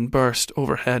crackled and then burst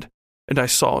overhead, and I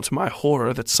saw to my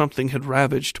horror that something had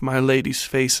ravaged my lady's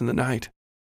face in the night.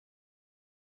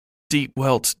 Deep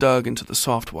welts dug into the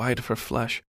soft white of her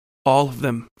flesh, all of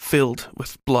them filled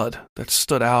with blood that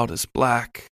stood out as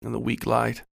black in the weak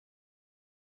light.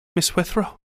 "Miss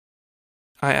Withrow?"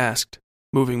 I asked,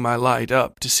 moving my light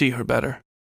up to see her better.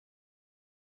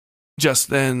 Just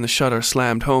then the shutter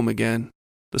slammed home again,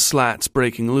 the slats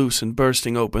breaking loose and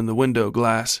bursting open the window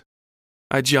glass.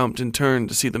 I jumped and turned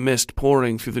to see the mist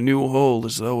pouring through the new hole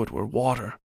as though it were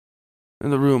water,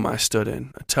 and the room I stood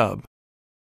in, a tub.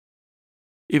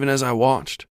 Even as I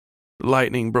watched, the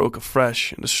lightning broke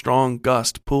afresh and a strong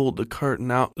gust pulled the curtain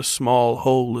out the small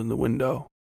hole in the window.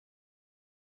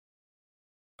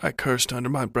 I cursed under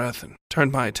my breath and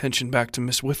turned my attention back to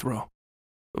Miss Withrow,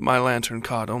 but my lantern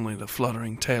caught only the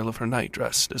fluttering tail of her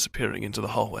nightdress disappearing into the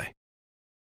hallway.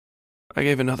 I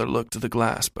gave another look to the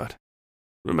glass, but,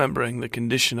 remembering the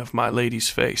condition of my lady's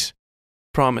face,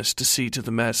 promised to see to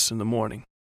the mess in the morning.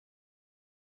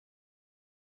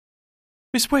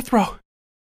 "Miss Withrow!"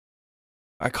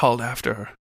 I called after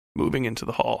her, moving into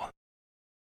the hall.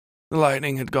 The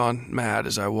lightning had gone mad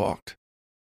as I walked,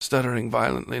 stuttering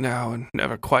violently now and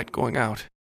never quite going out.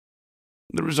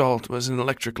 The result was an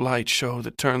electric light show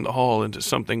that turned the hall into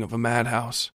something of a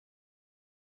madhouse.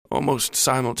 Almost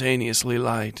simultaneously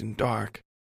light and dark,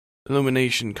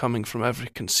 illumination coming from every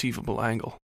conceivable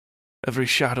angle. Every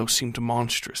shadow seemed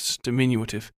monstrous,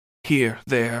 diminutive, here,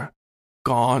 there,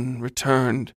 gone,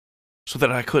 returned, so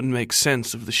that I couldn't make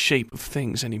sense of the shape of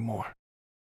things anymore.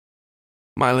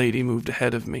 My lady moved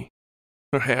ahead of me,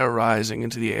 her hair rising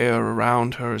into the air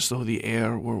around her as though the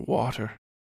air were water.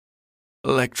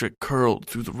 Electric curled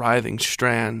through the writhing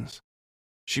strands.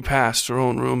 She passed her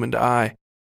own room and I,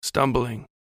 stumbling,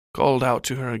 called out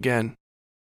to her again,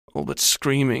 all but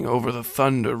screaming over the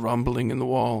thunder rumbling in the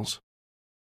walls.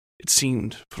 It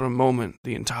seemed for a moment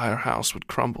the entire house would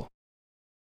crumble.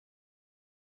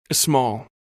 A small,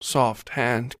 soft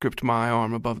hand gripped my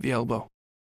arm above the elbow.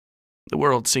 The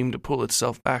world seemed to pull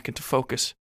itself back into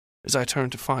focus as I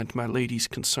turned to find my lady's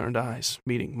concerned eyes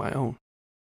meeting my own.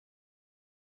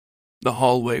 The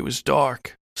hallway was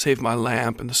dark, save my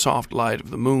lamp and the soft light of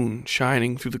the moon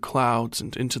shining through the clouds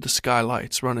and into the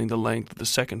skylights running the length of the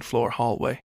second-floor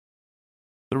hallway.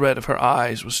 The red of her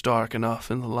eyes was dark enough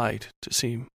in the light to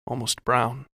seem almost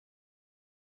brown.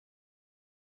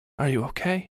 "Are you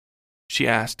okay?" she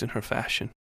asked in her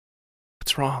fashion.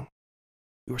 "What's wrong?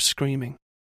 You were screaming."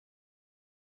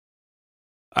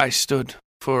 I stood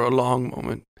for a long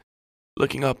moment,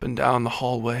 looking up and down the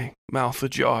hallway, mouth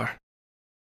ajar.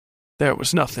 There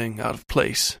was nothing out of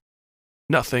place,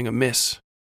 nothing amiss.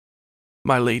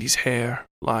 My lady's hair,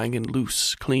 lying in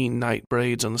loose, clean night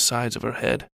braids on the sides of her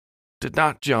head, did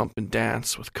not jump and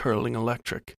dance with curling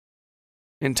electric.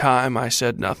 In time I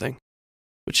said nothing,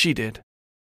 but she did,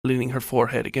 leaning her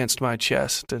forehead against my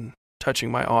chest and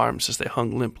touching my arms as they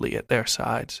hung limply at their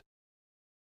sides.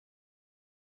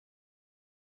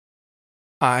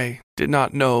 I did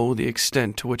not know the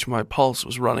extent to which my pulse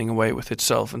was running away with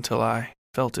itself until I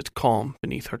felt it calm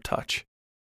beneath her touch.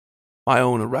 My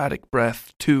own erratic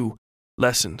breath, too,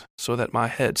 lessened so that my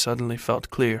head suddenly felt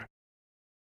clear.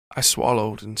 I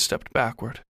swallowed and stepped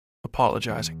backward,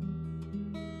 apologizing.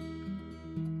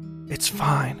 "It's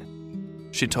fine,"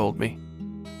 she told me,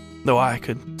 though I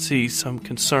could see some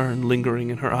concern lingering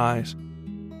in her eyes.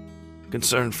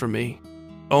 Concern for me,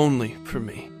 only for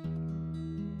me.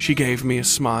 She gave me a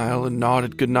smile and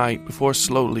nodded goodnight before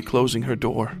slowly closing her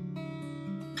door.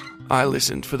 I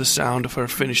listened for the sound of her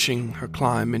finishing her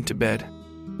climb into bed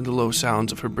and the low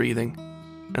sounds of her breathing,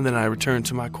 and then I returned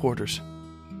to my quarters.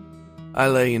 I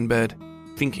lay in bed,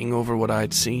 thinking over what I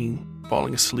had seen,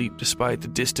 falling asleep despite the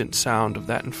distant sound of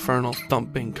that infernal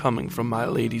thumping coming from my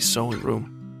lady's sewing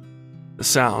room, the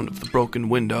sound of the broken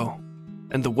window,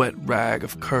 and the wet rag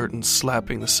of curtains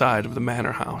slapping the side of the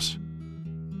manor house.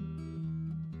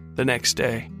 The next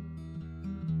day,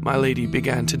 my lady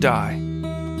began to die.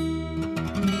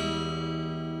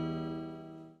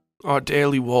 Our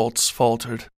daily waltz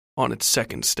faltered on its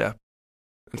second step,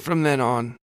 and from then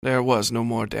on, there was no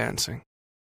more dancing.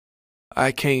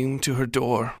 I came to her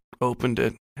door, opened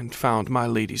it, and found my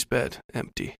lady's bed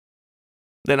empty.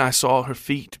 Then I saw her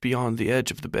feet beyond the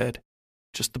edge of the bed,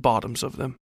 just the bottoms of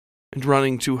them, and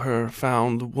running to her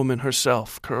found the woman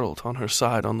herself curled on her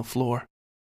side on the floor.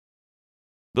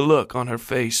 The look on her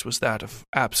face was that of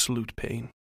absolute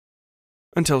pain,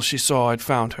 until she saw I'd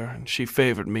found her, and she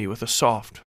favored me with a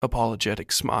soft,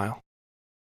 apologetic smile.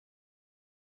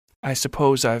 "I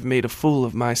suppose I've made a fool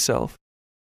of myself,"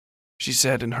 she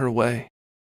said in her way,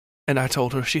 and I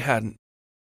told her she hadn't,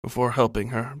 before helping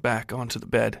her back onto the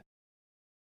bed.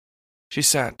 She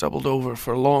sat doubled over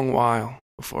for a long while,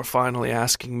 before finally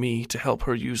asking me to help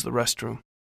her use the restroom.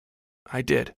 I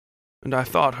did, and I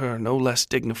thought her no less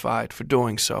dignified for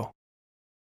doing so.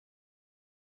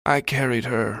 I carried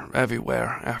her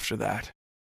everywhere after that,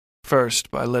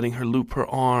 first by letting her loop her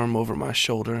arm over my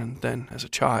shoulder, and then as a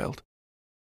child.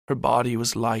 Her body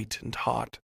was light and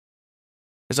hot,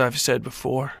 as I've said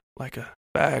before, like a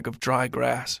bag of dry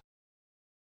grass.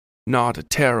 Not a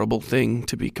terrible thing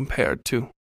to be compared to,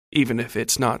 even if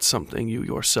it's not something you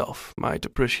yourself might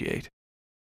appreciate.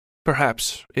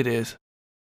 Perhaps it is.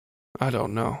 I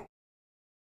don't know.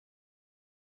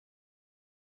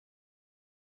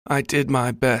 I did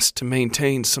my best to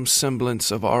maintain some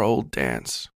semblance of our old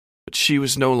dance, but she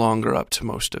was no longer up to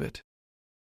most of it.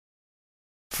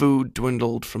 Food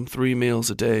dwindled from 3 meals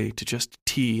a day to just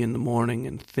tea in the morning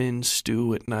and thin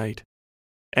stew at night.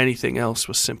 Anything else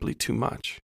was simply too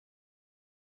much.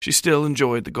 She still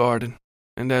enjoyed the garden,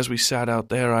 and as we sat out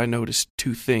there I noticed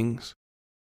 2 things.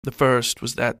 The first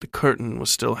was that the curtain was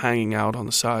still hanging out on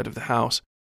the side of the house,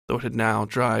 though it had now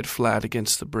dried flat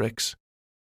against the bricks.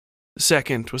 The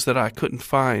second was that I couldn't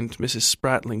find Mrs.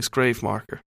 Spratling's grave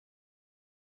marker.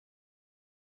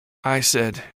 I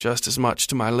said just as much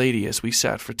to my lady as we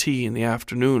sat for tea in the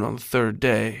afternoon on the 3rd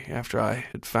day after I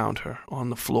had found her on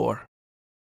the floor.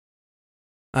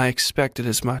 "I expected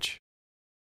as much,"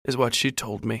 is what she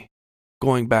told me,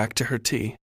 going back to her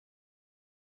tea.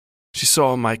 She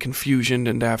saw my confusion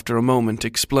and after a moment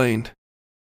explained.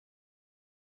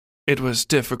 It was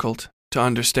difficult to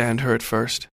understand her at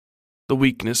first. The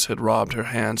weakness had robbed her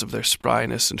hands of their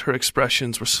spryness and her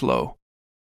expressions were slow.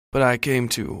 But I came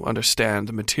to understand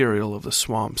the material of the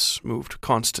swamps moved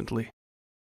constantly.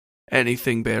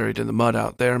 Anything buried in the mud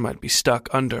out there might be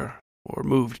stuck under, or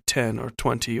moved 10 or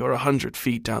 20 or 100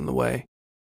 feet down the way,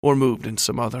 or moved in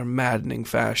some other maddening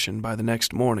fashion by the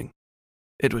next morning.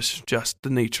 It was just the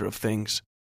nature of things.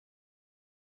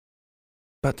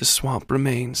 "But the swamp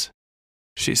remains,"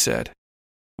 she said,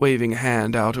 waving a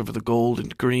hand out over the gold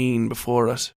and green before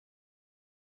us.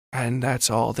 "And that's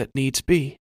all that needs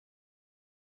be."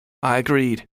 I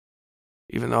agreed,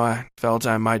 even though I felt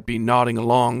I might be nodding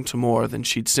along to more than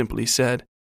she'd simply said,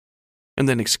 and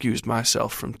then excused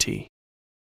myself from tea.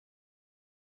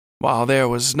 While there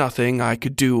was nothing I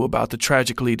could do about the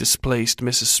tragically displaced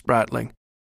Mrs. Spratling,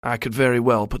 I could very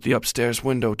well put the upstairs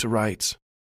window to rights.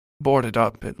 Board it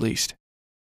up, at least.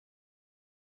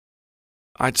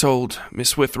 I told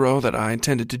Miss Withrow that I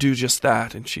intended to do just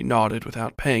that, and she nodded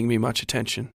without paying me much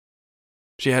attention.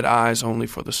 She had eyes only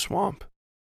for the swamp,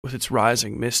 with its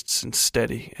rising mists and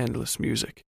steady, endless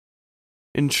music.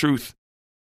 In truth,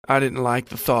 I didn't like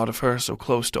the thought of her so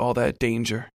close to all that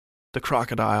danger, the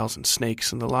crocodiles and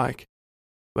snakes and the like,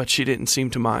 but she didn't seem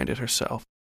to mind it herself.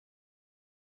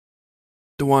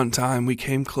 The one time we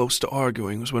came close to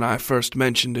arguing was when I first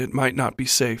mentioned it might not be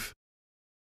safe.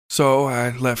 So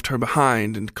I left her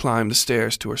behind and climbed the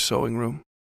stairs to her sewing room.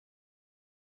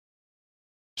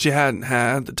 She hadn't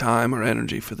had the time or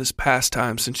energy for this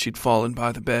pastime since she'd fallen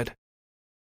by the bed.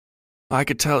 I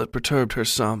could tell it perturbed her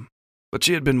some, but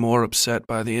she had been more upset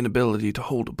by the inability to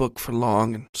hold a book for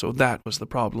long, and so that was the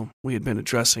problem we had been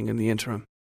addressing in the interim.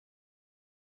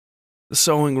 The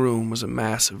sewing room was a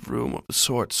massive room of the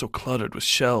sort so cluttered with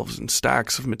shelves and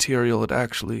stacks of material it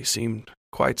actually seemed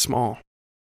quite small.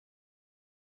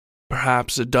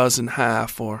 Perhaps a dozen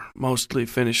half or mostly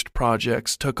finished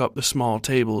projects took up the small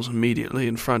tables immediately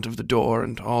in front of the door,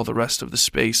 and all the rest of the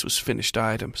space was finished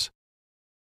items.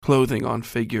 Clothing on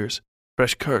figures,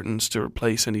 fresh curtains to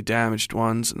replace any damaged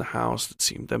ones in the house that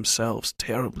seemed themselves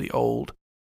terribly old,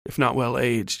 if not well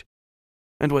aged,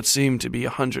 and what seemed to be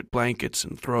 100 blankets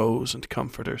and throws and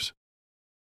comforters.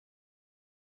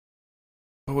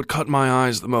 But what caught my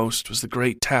eyes the most was the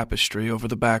great tapestry over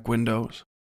the back windows.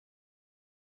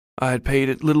 I had paid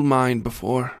it little mind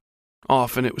before.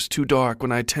 Often it was too dark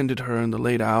when I tended her in the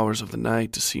late hours of the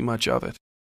night to see much of it,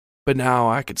 but now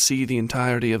I could see the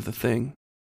entirety of the thing.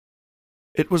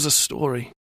 It was a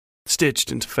story,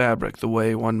 stitched into fabric the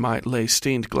way one might lay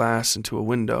stained glass into a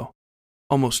window,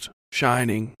 almost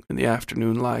shining in the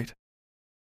afternoon light.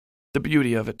 The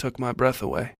beauty of it took my breath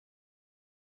away.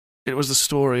 It was the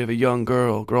story of a young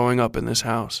girl growing up in this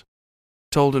house,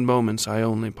 told in moments I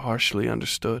only partially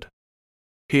understood.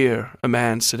 Here, a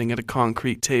man sitting at a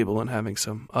concrete table and having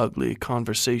some ugly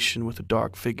conversation with a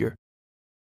dark figure.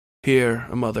 Here,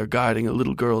 a mother guiding a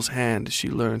little girl's hand as she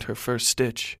learned her first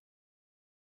stitch.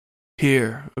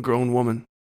 Here, a grown woman,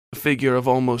 a figure of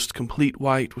almost complete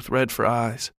white with red for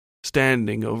eyes,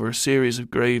 standing over a series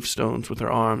of gravestones with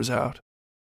her arms out.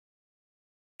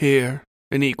 Here,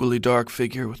 an equally dark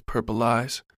figure with purple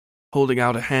eyes, holding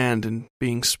out a hand and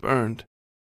being spurned.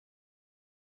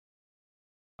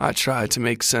 I tried to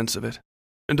make sense of it,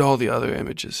 and all the other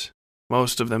images,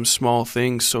 most of them small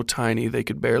things so tiny they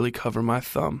could barely cover my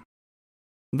thumb.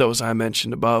 Those I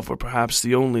mentioned above were perhaps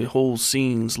the only whole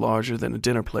scenes larger than a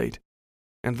dinner plate,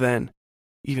 and then,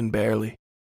 even barely.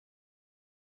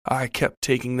 I kept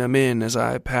taking them in as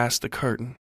I passed the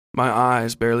curtain, my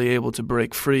eyes barely able to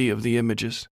break free of the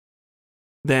images.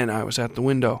 Then I was at the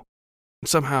window, and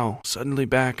somehow suddenly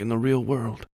back in the real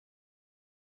world.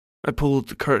 I pulled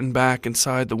the curtain back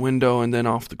inside the window and then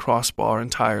off the crossbar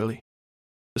entirely.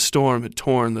 The storm had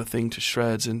torn the thing to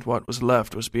shreds, and what was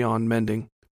left was beyond mending.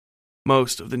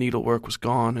 Most of the needlework was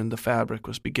gone, and the fabric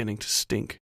was beginning to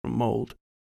stink from mold.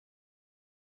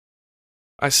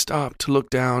 I stopped to look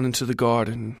down into the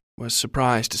garden and was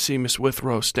surprised to see Miss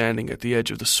Withrow standing at the edge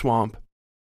of the swamp.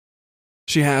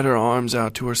 She had her arms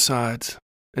out to her sides,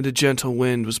 and a gentle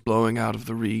wind was blowing out of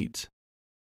the reeds.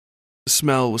 The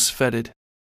smell was fetid,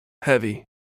 heavy,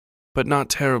 but not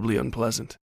terribly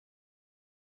unpleasant.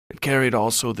 It carried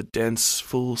also the dense,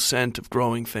 full scent of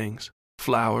growing things,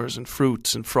 flowers and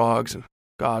fruits and frogs and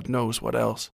God knows what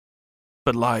else.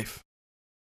 But life,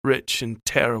 rich and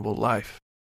terrible life.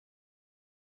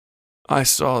 I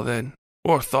saw then,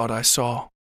 or thought I saw,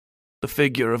 the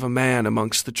figure of a man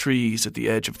amongst the trees at the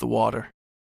edge of the water.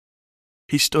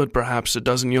 He stood perhaps a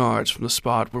dozen yards from the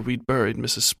spot where we'd buried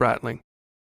Mrs. Spratling.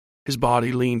 His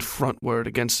body leaned frontward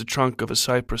against the trunk of a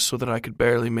cypress so that I could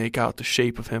barely make out the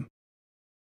shape of him.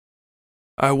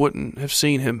 I wouldn't have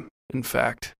seen him, in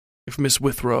fact, if Miss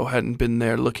Withrow hadn't been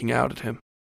there looking out at him.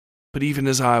 But even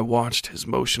as I watched his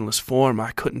motionless form,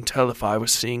 I couldn't tell if I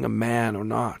was seeing a man or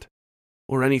not,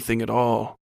 or anything at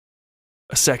all.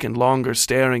 A second longer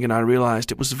staring and I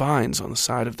realized it was vines on the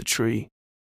side of the tree.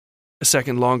 A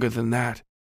second longer than that,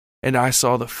 and I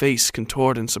saw the face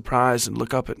contort in surprise and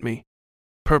look up at me.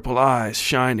 Purple eyes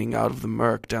shining out of the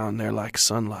murk down there like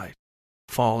sunlight,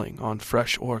 falling on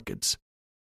fresh orchids.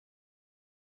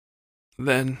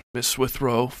 Then Miss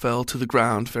Withrow fell to the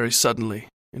ground very suddenly,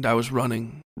 and I was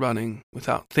running,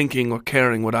 without thinking or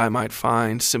caring what I might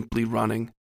find, simply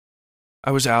running. I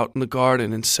was out in the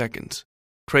garden in seconds,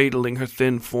 cradling her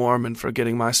thin form and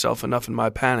forgetting myself enough in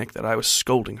my panic that I was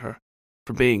scolding her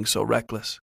for being so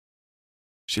reckless.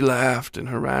 She laughed in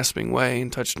her rasping way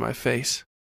and touched my face,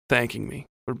 thanking me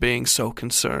for being so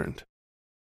concerned.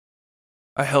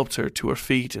 I helped her to her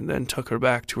feet and then took her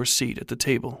back to her seat at the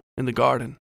table in the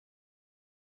garden.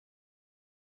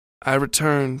 I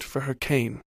returned for her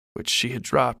cane, which she had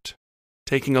dropped,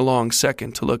 taking a long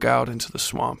second to look out into the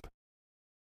swamp.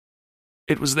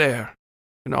 It was there,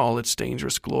 in all its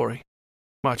dangerous glory,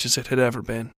 much as it had ever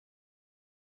been.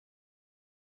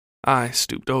 I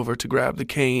stooped over to grab the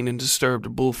cane and disturbed a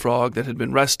bullfrog that had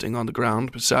been resting on the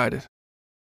ground beside it.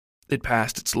 It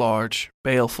passed its large,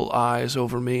 baleful eyes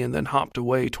over me and then hopped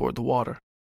away toward the water.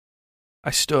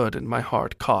 I stood and my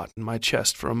heart caught in my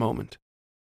chest for a moment.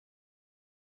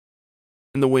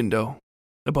 In the window,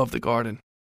 above the garden,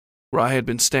 where I had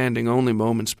been standing only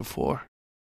moments before,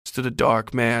 stood a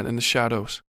dark man in the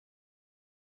shadows.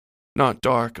 Not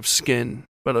dark of skin,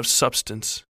 but of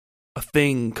substance, a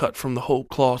thing cut from the whole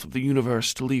cloth of the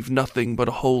universe to leave nothing but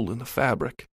a hole in the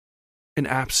fabric. an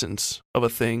absence of a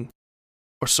thing,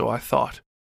 or so I thought.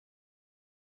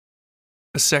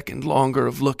 A second longer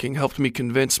of looking helped me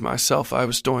convince myself I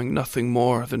was doing nothing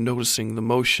more than noticing the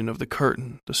motion of the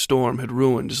curtain the storm had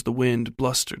ruined as the wind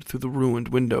blustered through the ruined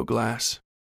window glass.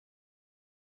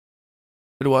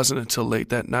 It wasn't until late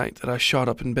that night that I shot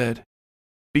up in bed,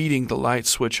 beating the light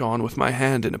switch on with my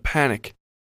hand in a panic,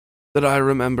 that I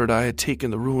remembered I had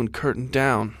taken the ruined curtain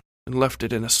down and left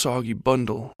it in a soggy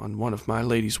bundle on one of my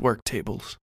lady's work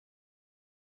tables.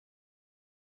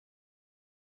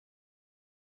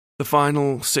 The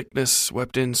final sickness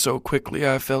swept in so quickly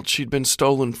I felt she'd been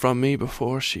stolen from me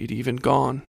before she'd even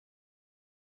gone.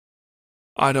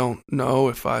 I don't know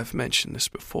if I've mentioned this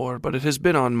before, but it has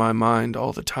been on my mind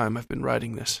all the time I've been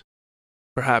writing this.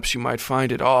 Perhaps you might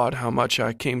find it odd how much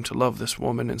I came to love this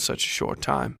woman in such a short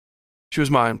time. She was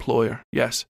my employer,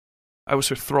 yes. I was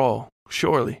her thrall,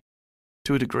 surely,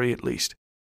 to a degree at least.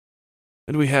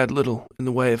 And we had little in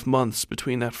the way of months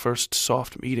between that first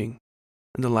soft meeting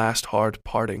and the last hard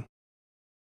parting.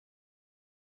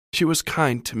 She was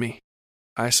kind to me,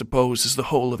 I suppose is the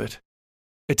whole of it,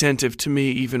 attentive to me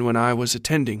even when I was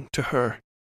attending to her.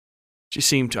 She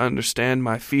seemed to understand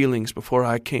my feelings before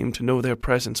I came to know their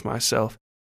presence myself,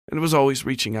 and was always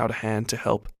reaching out a hand to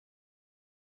help.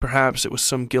 Perhaps it was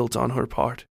some guilt on her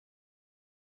part.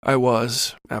 I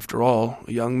was, after all,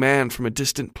 a young man from a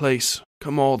distant place,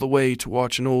 come all the way to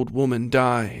watch an old woman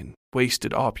die in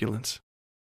wasted opulence.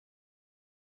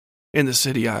 In the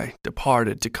city I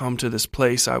departed to come to this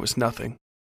place I was nothing,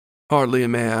 hardly a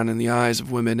man in the eyes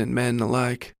of women and men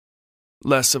alike,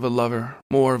 less of a lover,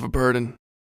 more of a burden.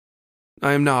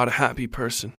 I am not a happy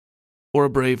person, or a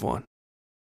brave one.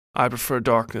 I prefer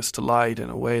darkness to light in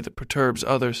a way that perturbs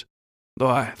others, though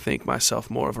I think myself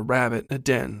more of a rabbit in a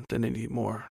den than any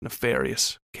more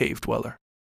nefarious cave dweller.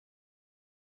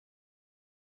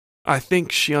 I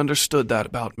think she understood that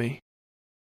about me,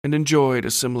 and enjoyed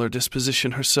a similar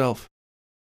disposition herself.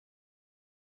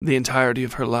 The entirety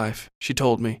of her life, she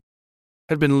told me,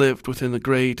 had been lived within the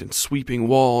great and sweeping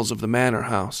walls of the manor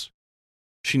house.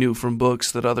 She knew from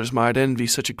books that others might envy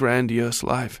such a grandiose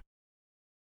life.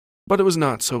 But it was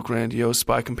not so grandiose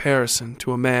by comparison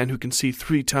to a man who can see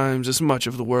 3 times as much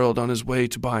of the world on his way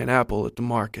to buy an apple at the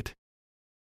market.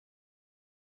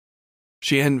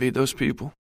 She envied those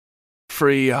people,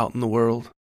 free out in the world,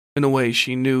 in a way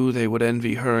she knew they would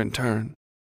envy her in turn,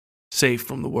 safe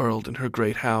from the world in her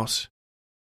great house.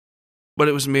 But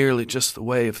it was merely just the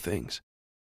way of things,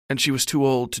 and she was too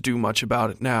old to do much about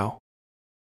it now.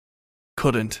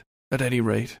 Couldn't, at any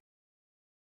rate.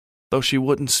 Though she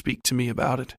wouldn't speak to me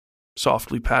about it,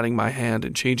 softly patting my hand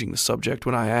and changing the subject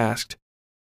when I asked.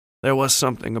 There was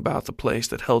something about the place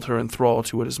that held her enthralled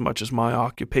to it as much as my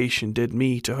occupation did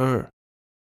me to her.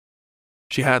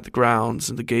 She had the grounds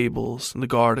and the gables and the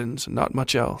gardens and not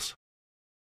much else.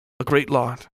 A great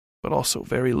lot, but also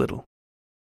very little.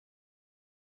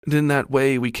 And in that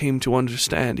way we came to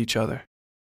understand each other,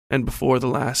 and before the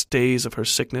last days of her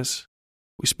sickness,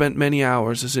 we spent many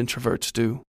hours as introverts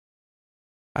do.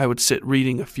 I would sit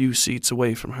reading a few seats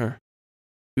away from her.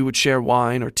 We would share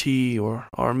wine or tea or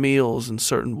our meals in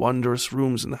certain wondrous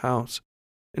rooms in the house,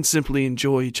 and simply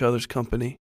enjoy each other's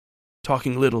company,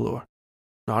 talking little or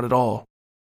not at all.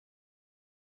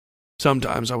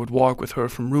 Sometimes I would walk with her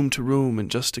from room to room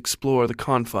and just explore the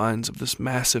confines of this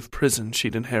massive prison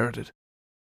she'd inherited.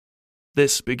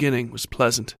 This beginning was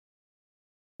pleasant.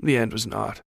 The end was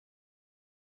not.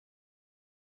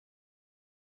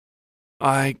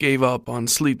 I gave up on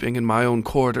sleeping in my own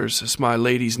quarters as my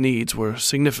lady's needs were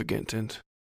significant and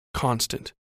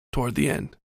constant toward the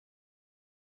end.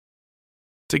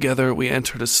 Together we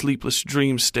entered a sleepless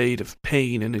dream state of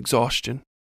pain and exhaustion,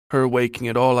 her waking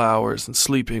at all hours and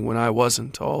sleeping when I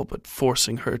wasn't, all but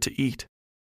forcing her to eat.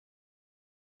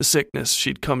 The sickness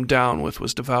she'd come down with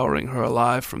was devouring her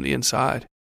alive from the inside,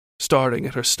 starting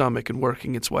at her stomach and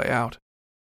working its way out.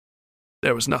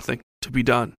 There was nothing to be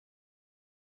done.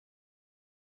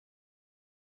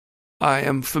 I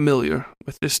am familiar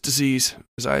with this disease,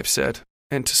 as I have said,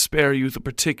 and to spare you the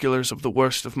particulars of the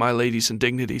worst of my lady's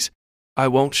indignities, I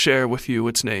won't share with you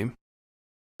its name.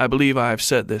 I believe I have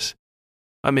said this.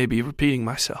 I may be repeating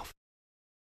myself,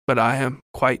 but I am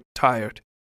quite tired.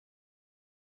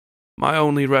 My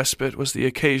only respite was the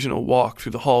occasional walk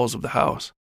through the halls of the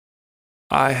house.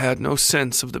 I had no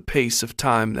sense of the pace of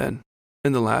time then,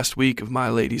 in the last week of my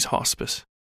lady's hospice,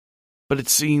 but it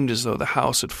seemed as though the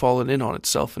house had fallen in on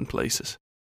itself in places.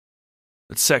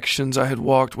 That sections I had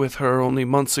walked with her only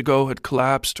months ago had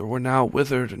collapsed or were now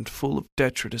withered and full of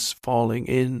detritus falling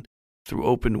in through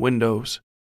open windows.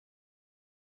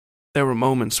 There were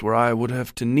moments where I would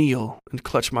have to kneel and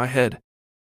clutch my head,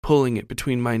 pulling it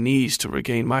between my knees to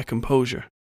regain my composure.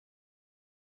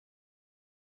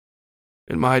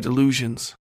 In my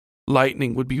delusions,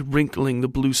 lightning would be wrinkling the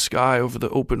blue sky over the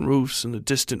open roofs and the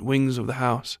distant wings of the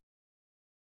house.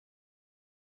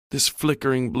 This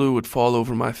flickering blue would fall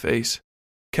over my face,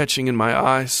 catching in my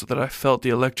eyes so that I felt the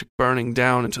electric burning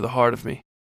down into the heart of me.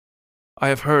 I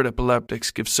have heard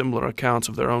epileptics give similar accounts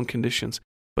of their own conditions,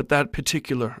 but that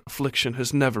particular affliction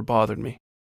has never bothered me,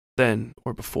 then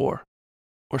or before,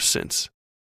 or since.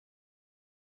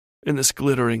 In this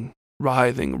glittering,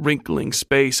 writhing, wrinkling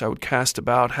space I would cast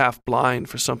about half blind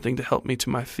for something to help me to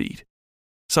my feet,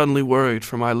 suddenly worried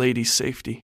for my lady's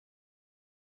safety.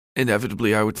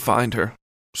 Inevitably I would find her,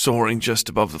 soaring just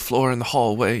above the floor in the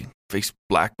hallway, face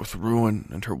black with ruin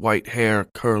and her white hair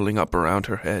curling up around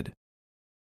her head.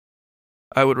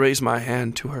 I would raise my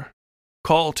hand to her,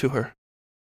 call to her,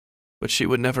 but she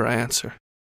would never answer.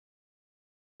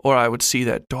 Or I would see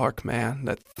that dark man,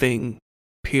 that thing,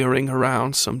 peering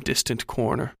around some distant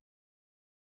corner.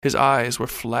 His eyes were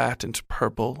flat and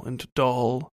purple and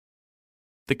dull,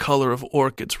 the color of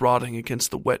orchids rotting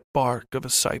against the wet bark of a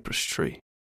cypress tree.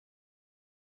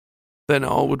 Then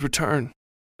all would return,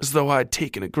 as though I'd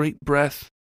taken a great breath,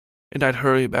 and I'd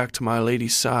hurry back to my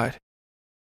lady's side.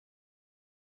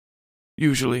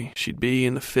 Usually she'd be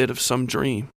in the fit of some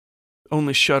dream,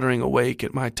 only shuddering awake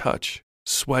at my touch,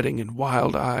 sweating and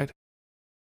wild-eyed.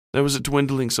 There was a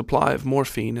dwindling supply of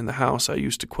morphine in the house I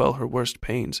used to quell her worst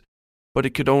pains, but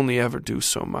it could only ever do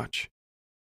so much.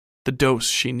 The dose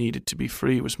she needed to be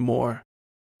free was more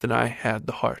than I had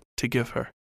the heart to give her.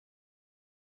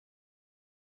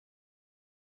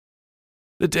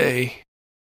 The day,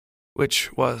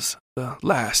 which was the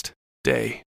last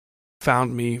day,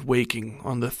 found me waking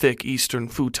on the thick eastern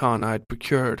futon I'd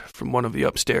procured from one of the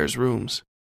upstairs rooms.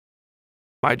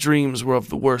 My dreams were of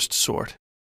the worst sort,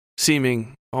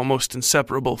 seeming almost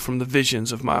inseparable from the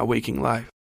visions of my waking life.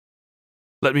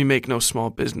 Let me make no small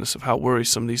business of how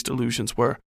worrisome these delusions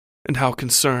were, and how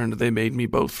concerned they made me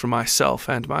both for myself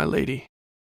and my lady.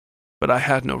 But I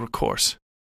had no recourse.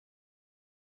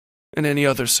 In any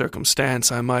other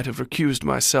circumstance I might have recused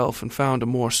myself and found a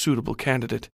more suitable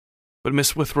candidate, but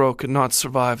Miss Withrow could not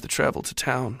survive the travel to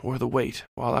town or the wait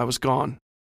while I was gone.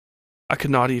 I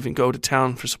could not even go to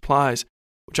town for supplies,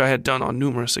 which I had done on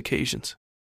numerous occasions.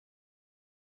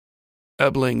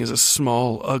 Ebling is a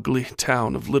small, ugly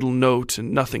town of little note,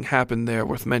 and nothing happened there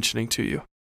worth mentioning to you.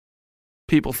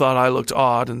 People thought I looked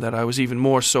odd, and that I was even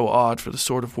more so odd for the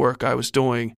sort of work I was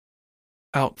doing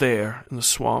out there in the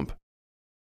swamp.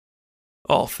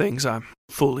 All things I'm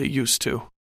fully used to.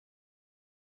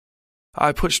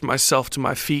 I pushed myself to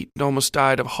my feet and almost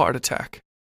died of a heart attack.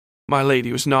 My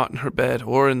lady was not in her bed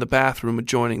or in the bathroom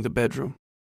adjoining the bedroom.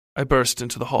 I burst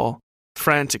into the hall,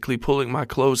 frantically pulling my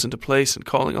clothes into place and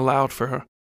calling aloud for her,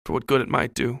 for what good it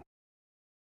might do.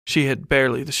 She had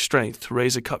barely the strength to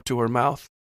raise a cup to her mouth,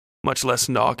 much less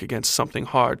knock against something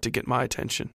hard to get my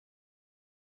attention.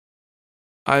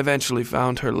 I eventually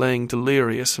found her laying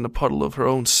delirious in a puddle of her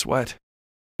own sweat.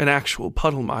 An actual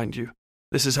puddle, mind you.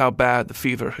 This is how bad the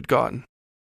fever had gotten.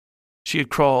 She had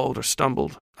crawled or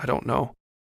stumbled, I don't know,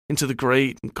 into the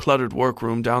great and cluttered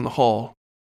workroom down the hall.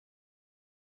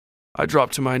 I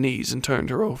dropped to my knees and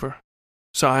turned her over,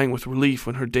 sighing with relief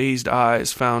when her dazed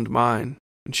eyes found mine,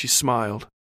 and she smiled.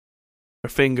 Her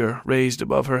finger raised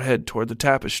above her head toward the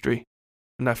tapestry,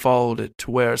 and I followed it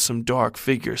to where some dark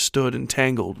figure stood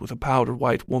entangled with a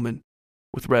powder-white woman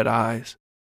with red eyes.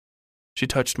 She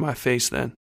touched my face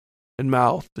then, and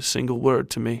mouthed a single word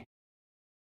to me.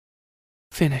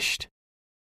 "Finished."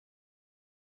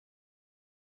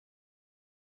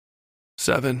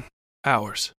 7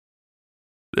 hours.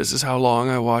 This is how long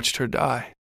I watched her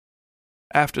die.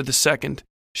 After the second,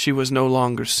 she was no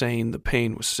longer sane. The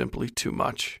pain was simply too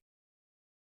much.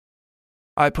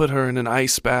 I put her in an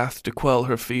ice bath to quell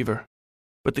her fever,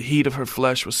 but the heat of her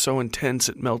flesh was so intense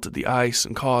it melted the ice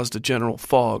and caused a general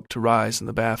fog to rise in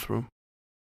the bathroom.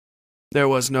 There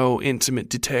was no intimate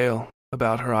detail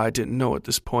about her I didn't know at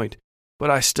this point, but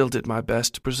I still did my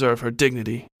best to preserve her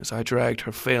dignity as I dragged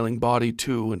her failing body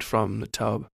to and from the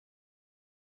tub.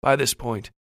 By this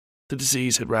point, the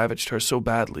disease had ravaged her so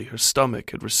badly her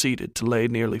stomach had receded to lay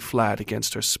nearly flat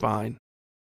against her spine.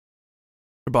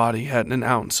 Her body hadn't an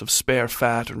ounce of spare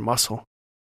fat or muscle,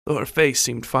 though her face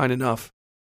seemed fine enough,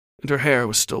 and her hair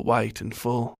was still white and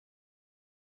full.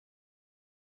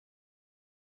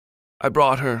 I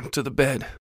brought her to the bed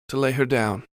to lay her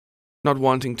down, not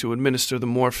wanting to administer the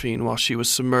morphine while she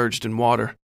was submerged in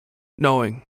water,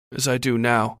 knowing, as I do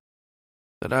now,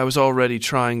 that I was already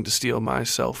trying to steel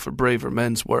myself for braver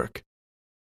men's work.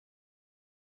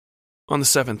 On the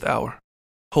 7th hour,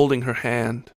 Holding her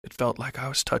hand, it felt like I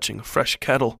was touching a fresh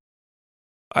kettle.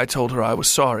 I told her I was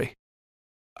sorry.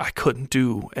 I couldn't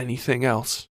do anything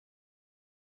else.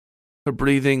 Her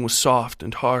breathing was soft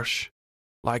and harsh,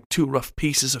 like two rough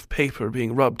pieces of paper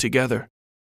being rubbed together.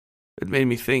 It made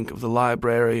me think of the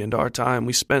library and our time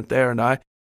we spent there, and I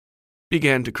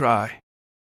began to cry.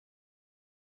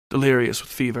 Delirious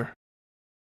with fever.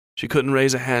 She couldn't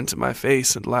raise a hand to my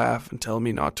face and laugh and tell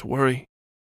me not to worry.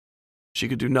 She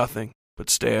could do nothing but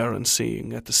stare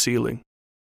unseeing at the ceiling.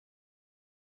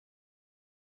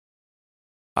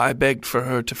 I begged for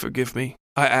her to forgive me.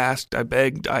 I asked, I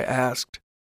begged, I asked.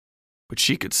 But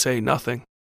she could say nothing.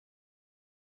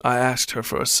 I asked her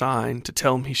for a sign to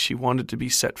tell me she wanted to be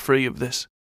set free of this,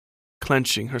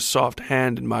 clenching her soft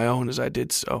hand in my own as I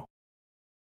did so.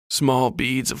 Small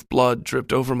beads of blood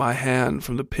dripped over my hand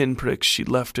from the pinpricks she'd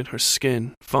left in her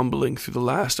skin, fumbling through the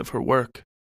last of her work.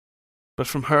 But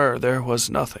from her there was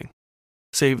nothing,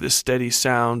 save the steady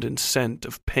sound and scent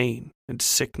of pain and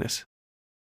sickness.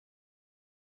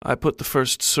 I put the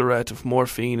first syringe of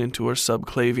morphine into her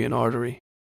subclavian artery,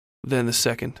 then the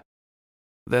second,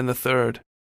 then the third.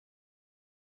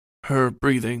 Her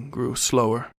breathing grew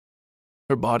slower.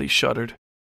 Her body shuddered.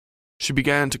 She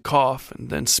began to cough and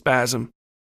then spasm.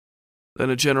 Then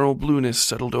a general blueness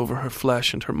settled over her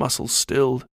flesh and her muscles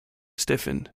stilled,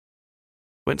 stiffened,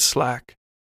 went slack.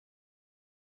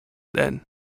 Then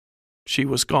she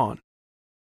was gone.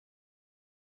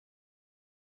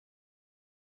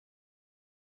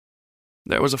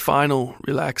 There was a final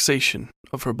relaxation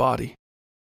of her body.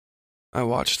 I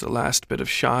watched the last bit of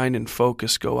shine and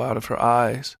focus go out of her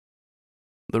eyes,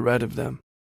 the red of them,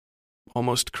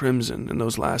 almost crimson in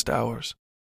those last hours,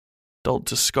 dulled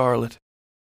to scarlet,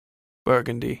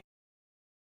 burgundy,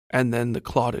 and then the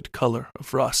clotted color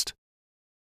of rust.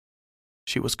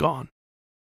 She was gone.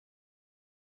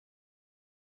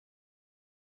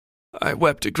 I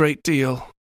wept a great deal,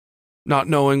 not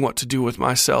knowing what to do with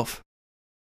myself.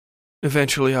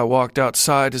 Eventually I walked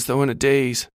outside as though in a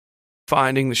daze,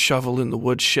 finding the shovel in the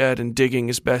woodshed and digging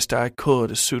as best I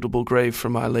could a suitable grave for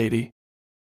my lady.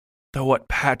 Though what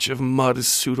patch of mud is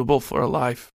suitable for a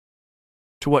life?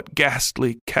 To what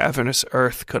ghastly, cavernous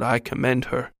earth could I commend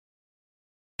her?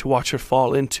 To watch her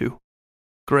fall into,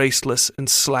 graceless and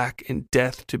slack in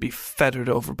death, to be fettered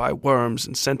over by worms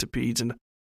and centipedes and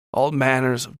all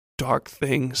manners of dark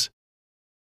things.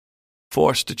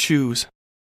 Forced to choose,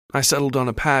 I settled on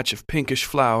a patch of pinkish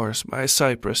flowers by a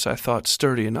cypress I thought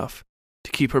sturdy enough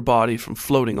to keep her body from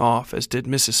floating off as did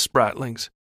Mrs. Spratling's.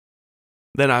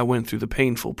 Then I went through the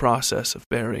painful process of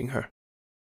burying her.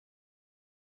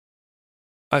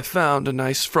 I found a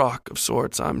nice frock of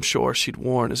sorts I'm sure she'd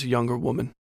worn as a younger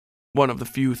woman, one of the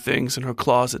few things in her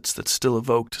closets that still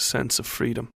evoked a sense of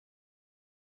freedom.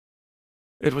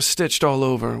 It was stitched all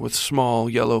over with small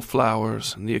yellow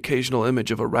flowers and the occasional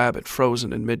image of a rabbit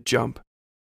frozen in mid-jump.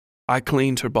 I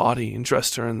cleaned her body and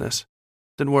dressed her in this,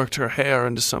 then worked her hair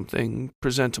into something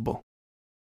presentable.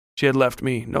 She had left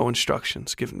me no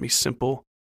instructions, given me simple,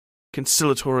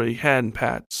 conciliatory hand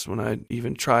pats when I'd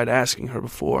even tried asking her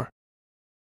before.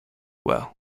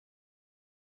 Well,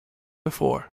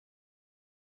 before.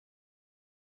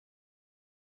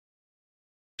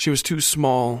 She was too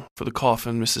small for the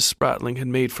coffin Mrs. Spratling had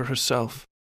made for herself,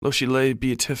 though she lay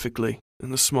beatifically in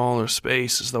the smaller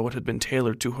space as though it had been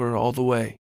tailored to her all the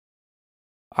way.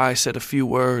 I said a few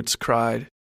words, cried,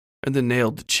 and then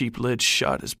nailed the cheap lid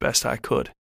shut as best I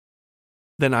could.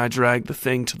 Then I dragged the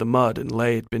thing to the mud and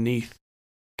lay it beneath,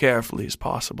 carefully as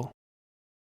possible.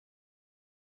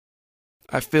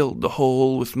 I filled the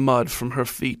hole with mud from her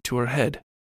feet to her head,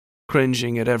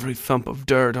 cringing at every thump of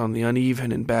dirt on the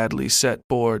uneven and badly set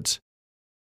boards.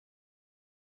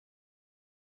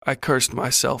 I cursed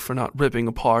myself for not ripping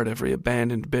apart every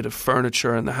abandoned bit of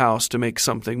furniture in the house to make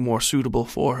something more suitable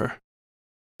for her.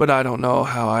 But I don't know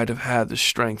how I'd have had the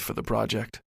strength for the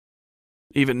project.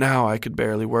 Even now I could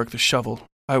barely work the shovel.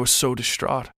 I was so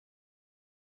distraught.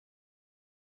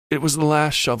 It was the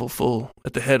last shovelful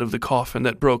at the head of the coffin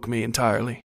that broke me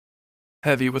entirely.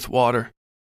 Heavy with water,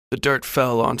 the dirt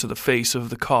fell onto the face of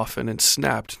the coffin and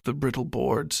snapped the brittle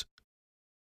boards.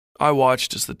 I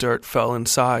watched as the dirt fell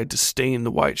inside to stain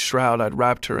the white shroud I'd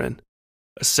wrapped her in,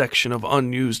 a section of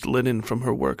unused linen from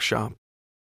her workshop.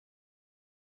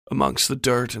 Amongst the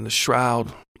dirt and the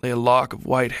shroud lay a lock of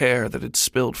white hair that had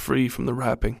spilled free from the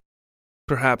wrapping,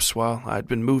 perhaps while I'd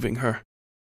been moving her.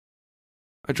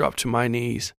 I dropped to my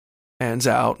knees, hands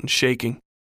out and shaking.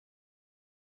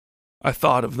 I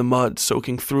thought of the mud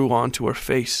soaking through onto her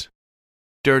face,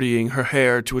 dirtying her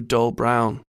hair to a dull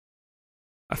brown.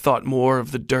 I thought more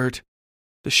of the dirt,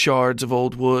 the shards of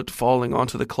old wood falling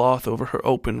onto the cloth over her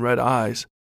open red eyes,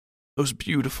 Those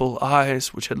beautiful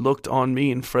eyes which had looked on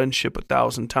me in friendship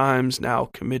 1,000 times, now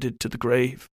committed to the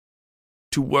grave.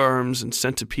 To worms and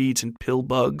centipedes and pill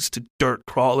bugs, to dirt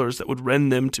crawlers that would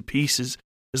rend them to pieces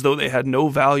as though they had no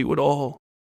value at all,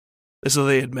 as though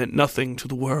they had meant nothing to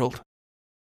the world.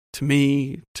 To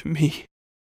me,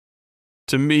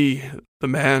 the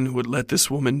man who would let this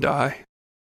woman die,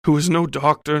 who was no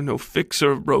doctor, no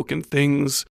fixer of broken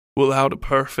things, who allowed a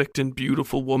perfect and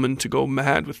beautiful woman to go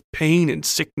mad with pain and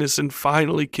sickness and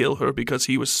finally kill her because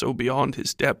he was so beyond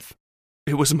his depth.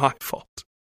 It was my fault.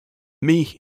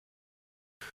 Me.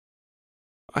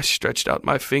 I stretched out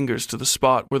my fingers to the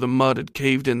spot where the mud had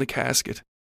caved in the casket.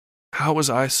 How was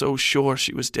I so sure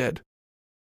she was dead?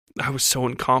 I was so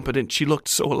incompetent. She looked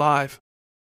so alive.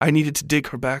 I needed to dig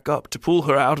her back up, to pull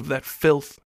her out of that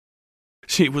filth.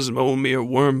 She was no mere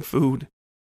worm food.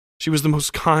 She was the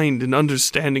most kind and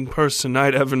understanding person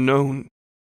I'd ever known.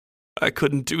 I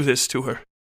couldn't do this to her.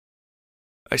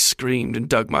 I screamed and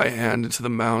dug my hand into the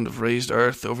mound of raised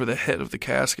earth over the head of the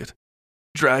casket,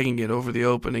 dragging it over the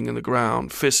opening in the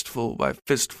ground, fistful by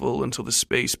fistful, until the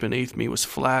space beneath me was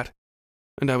flat,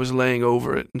 and I was laying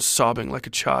over it and sobbing like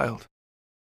a child.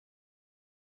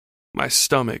 My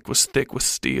stomach was thick with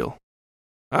steel.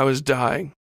 I was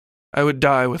dying. I would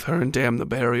die with her and damn the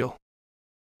burial.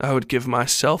 I would give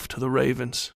myself to the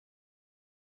ravens.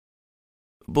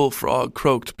 A bullfrog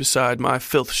croaked beside my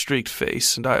filth-streaked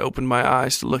face, and I opened my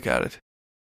eyes to look at it.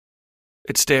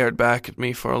 It stared back at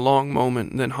me for a long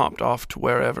moment and then hopped off to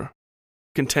wherever,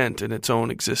 content in its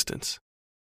own existence.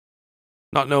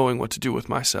 Not knowing what to do with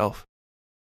myself,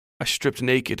 I stripped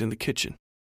naked in the kitchen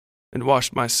and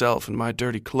washed myself and my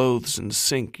dirty clothes in the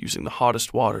sink using the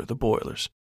hottest water the boilers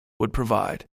would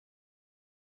provide.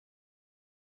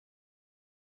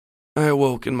 I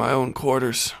awoke in my own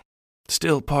quarters,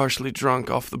 still partially drunk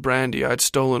off the brandy I'd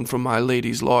stolen from my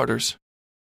lady's larders.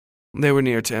 They were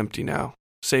near to empty now,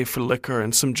 save for liquor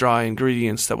and some dry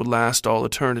ingredients that would last all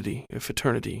eternity, if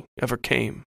eternity ever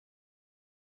came.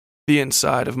 The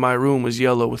inside of my room was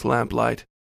yellow with lamplight,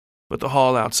 but the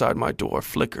hall outside my door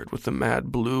flickered with the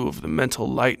mad blue of the mental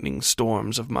lightning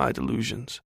storms of my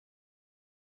delusions.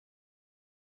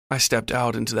 I stepped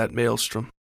out into that maelstrom,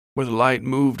 where the light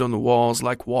moved on the walls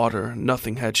like water and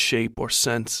nothing had shape or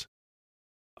sense.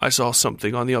 I saw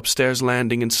something on the upstairs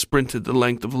landing and sprinted the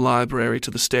length of the library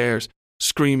to the stairs,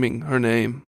 screaming her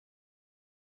name.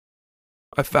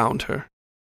 I found her,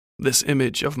 this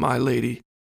image of my lady,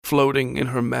 floating in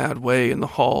her mad way in the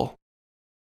hall.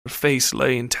 Her face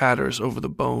lay in tatters over the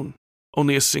bone.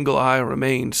 Only a single eye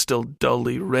remained, still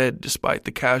dully red despite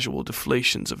the casual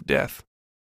deflations of death.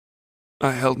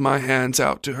 I held my hands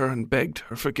out to her and begged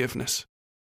her forgiveness.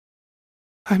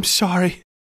 "I'm sorry,"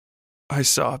 I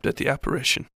sobbed at the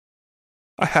apparition.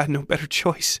 "I had no better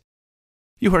choice.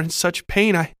 You are in such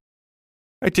pain, I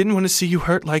didn't want to see you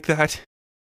hurt like that."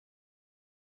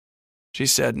 She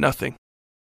said nothing,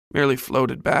 merely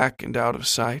floated back and out of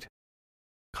sight,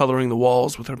 coloring the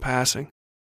walls with her passing.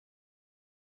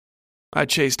 I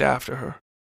chased after her,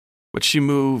 but she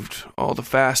moved all the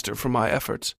faster for my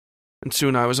efforts, and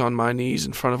soon I was on my knees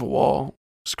in front of a wall,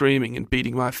 screaming and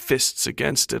beating my fists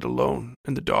against it alone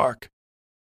in the dark.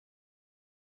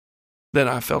 Then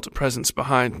I felt a presence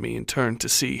behind me and turned to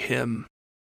see him,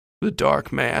 the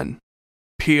dark man,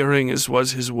 peering as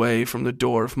was his way from the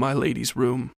door of my lady's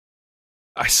room.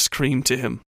 I screamed to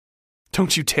him,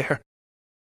 "Don't you dare!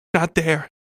 Not there!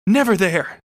 Never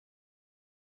there!"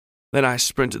 Then I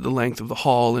sprinted the length of the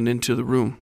hall and into the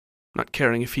room, not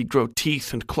caring if he'd grow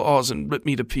teeth and claws and rip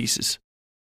me to pieces.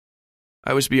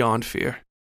 I was beyond fear,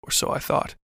 or so I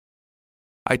thought.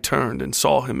 I turned and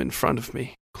saw him in front of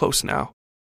me, close now,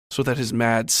 so that his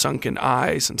mad, sunken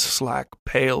eyes and slack,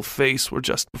 pale face were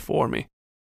just before me.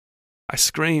 I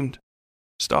screamed,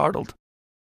 startled,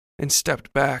 and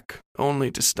stepped back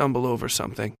only to stumble over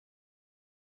something.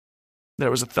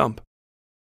 There was a thump,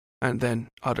 and then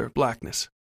utter blackness.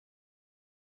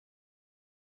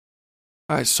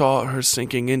 I saw her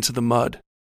sinking into the mud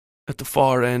at the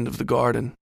far end of the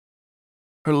garden.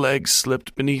 Her legs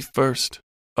slipped beneath first,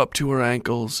 up to her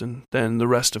ankles, and then the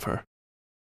rest of her.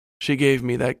 She gave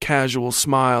me that casual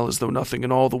smile as though nothing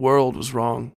in all the world was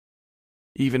wrong,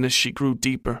 even as she grew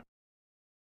deeper,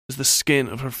 as the skin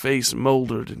of her face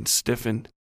moldered and stiffened.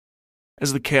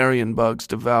 As the carrion bugs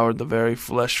devoured the very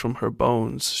flesh from her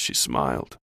bones, she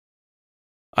smiled.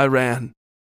 I ran,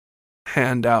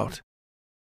 hand out,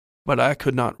 but I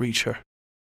could not reach her.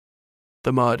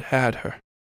 The mud had her.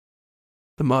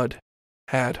 The mud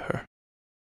had her.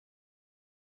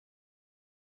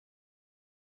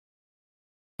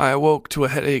 I awoke to a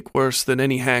headache worse than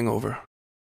any hangover.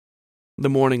 The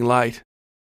morning light,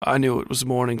 I knew it was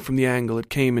morning from the angle it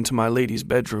came into my lady's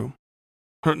bedroom.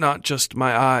 Hurt not just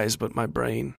my eyes, but my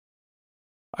brain.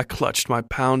 I clutched my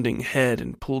pounding head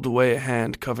and pulled away a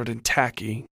hand covered in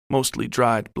tacky, mostly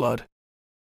dried blood.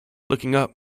 Looking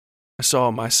up, I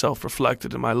saw myself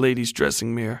reflected in my lady's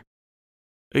dressing mirror,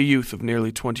 a youth of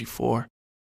nearly 24,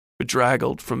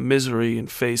 bedraggled from misery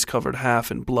and face covered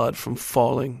half in blood from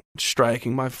falling and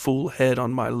striking my full head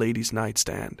on my lady's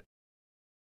nightstand.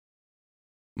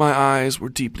 My eyes were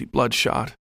deeply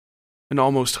bloodshot, an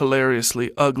almost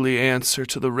hilariously ugly answer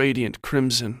to the radiant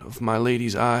crimson of my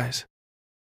lady's eyes.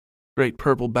 Great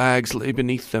purple bags lay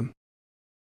beneath them.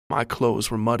 My clothes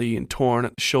were muddy and torn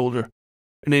at the shoulder,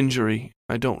 an injury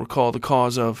I don't recall the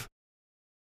cause of.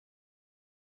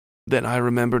 Then I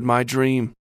remembered my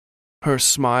dream, her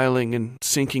smiling and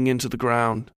sinking into the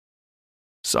ground.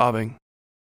 Sobbing,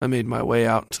 I made my way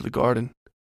out to the garden,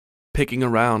 picking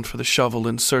around for the shovel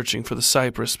and searching for the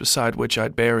cypress beside which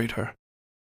I'd buried her.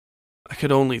 I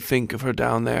could only think of her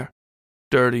down there,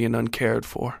 dirty and uncared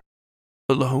for,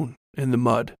 alone in the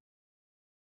mud.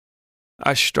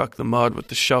 I struck the mud with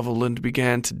the shovel and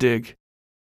began to dig.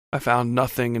 I found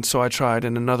nothing, and so I tried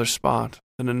in another spot,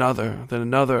 then another, then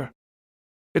another.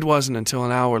 It wasn't until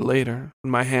an hour later,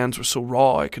 when my hands were so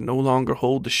raw I could no longer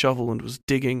hold the shovel and was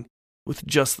digging with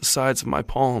just the sides of my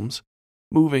palms,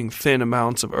 moving thin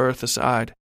amounts of earth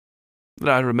aside, that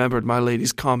I remembered my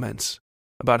lady's comments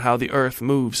about how the earth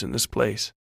moves in this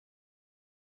place,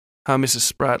 how Mrs.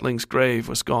 Spratling's grave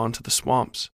was gone to the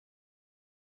swamps.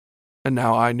 And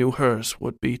now I knew hers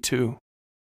would be too.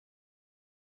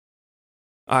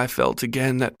 I felt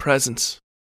again that presence,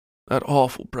 that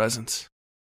awful presence,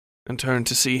 and turned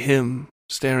to see him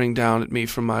staring down at me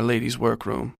from my lady's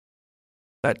workroom.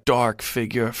 That dark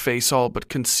figure, face all but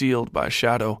concealed by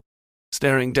shadow,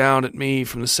 staring down at me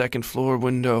from the second-floor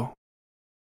window.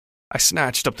 I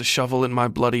snatched up the shovel in my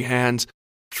bloody hands,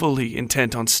 fully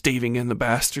intent on staving in the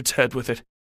bastard's head with it,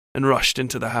 and rushed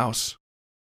into the house.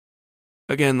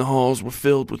 Again the halls were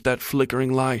filled with that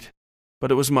flickering light,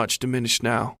 but it was much diminished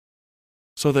now,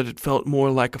 so that it felt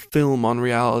more like a film on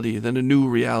reality than a new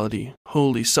reality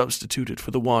wholly substituted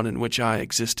for the one in which I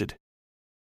existed.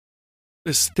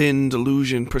 This thin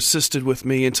delusion persisted with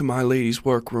me into my lady's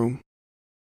workroom.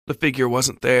 The figure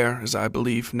wasn't there, as I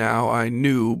believe now I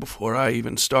knew before I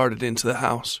even started into the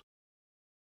house.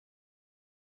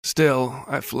 Still,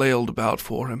 I flailed about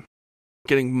for him,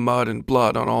 getting mud and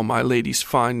blood on all my lady's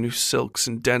fine new silks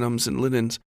and denims and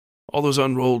linens, all those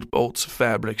unrolled bolts of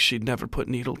fabric she'd never put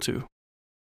needle to.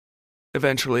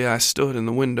 Eventually I stood in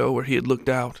the window where he had looked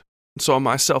out and saw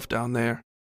myself down there,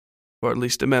 or at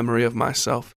least a memory of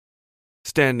myself,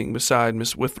 standing beside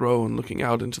Miss Withrow and looking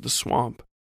out into the swamp.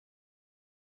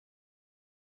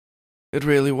 It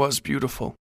really was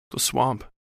beautiful, the swamp,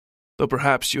 though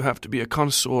perhaps you have to be a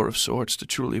connoisseur of sorts to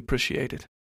truly appreciate it.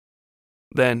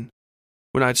 Then,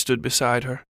 when I'd stood beside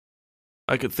her,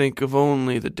 I could think of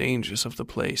only the dangers of the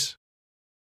place.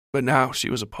 But now she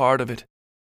was a part of it,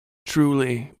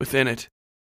 truly within it,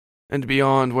 and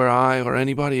beyond where I or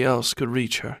anybody else could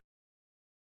reach her.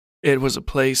 It was a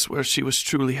place where she was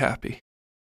truly happy,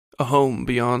 a home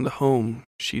beyond the home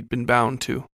she'd been bound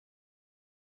to.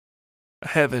 A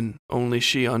heaven only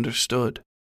she understood,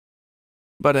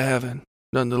 but a heaven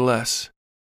nonetheless.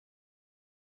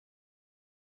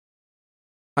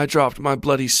 I dropped my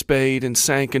bloody spade and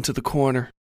sank into the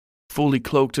corner, fully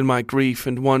cloaked in my grief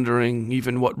and wondering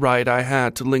even what right I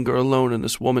had to linger alone in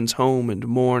this woman's home and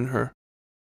mourn her.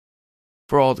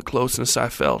 For all the closeness I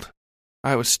felt,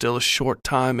 I was still a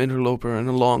short-time interloper in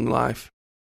a long life.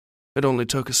 It only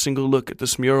took a single look at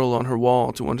this mural on her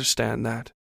wall to understand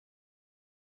that.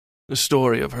 The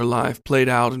story of her life played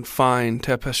out in fine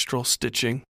tapestral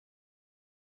stitching.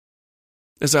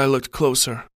 As I looked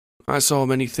closer, I saw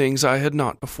many things I had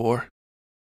not before.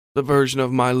 The version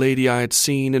of my lady I had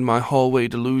seen in my hallway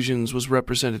delusions was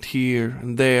represented here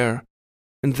and there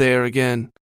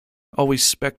again, always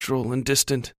spectral and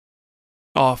distant.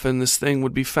 Often this thing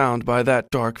would be found by that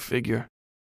dark figure,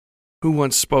 who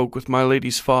once spoke with my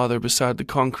lady's father beside the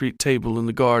concrete table in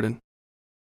the garden.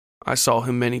 I saw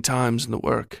him many times in the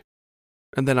work,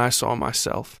 and then I saw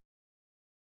myself.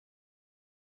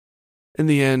 In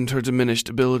the end, her diminished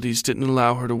abilities didn't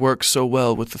allow her to work so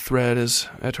well with the thread as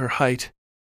at her height.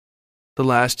 The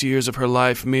last years of her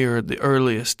life mirrored the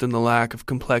earliest in the lack of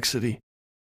complexity,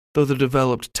 though the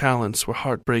developed talents were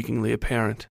heartbreakingly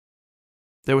apparent.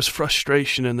 There was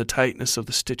frustration in the tightness of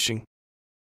the stitching,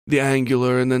 the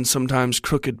angular and then sometimes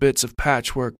crooked bits of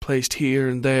patchwork placed here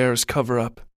and there as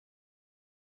cover-up.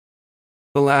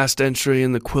 The last entry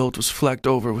in the quilt was flecked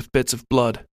over with bits of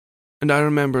blood, and I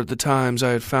remembered the times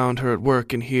I had found her at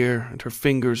work in here and her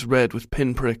fingers red with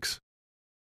pinpricks.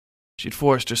 She'd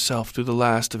forced herself through the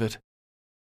last of it,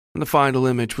 and the final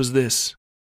image was this: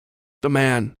 the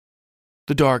man,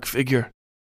 the dark figure,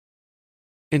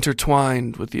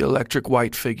 intertwined with the electric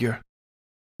white figure,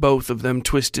 both of them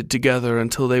twisted together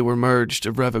until they were merged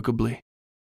irrevocably,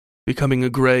 becoming a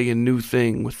gray and new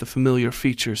thing with the familiar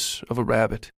features of a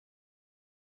rabbit.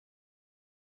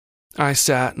 I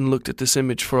sat and looked at this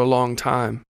image for a long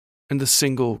time, and the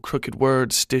single crooked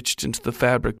word stitched into the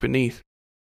fabric beneath.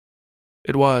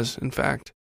 It was, in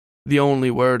fact, the only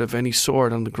word of any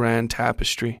sort on the grand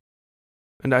tapestry,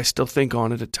 and I still think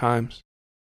on it at times.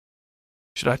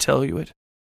 Should I tell you it?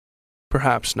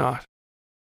 Perhaps not.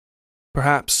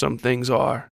 Perhaps some things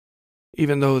are,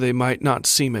 even though they might not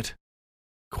seem it,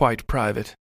 quite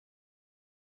private.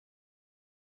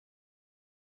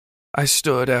 I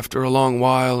stood after a long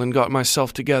while and got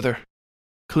myself together,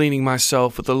 cleaning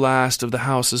myself with the last of the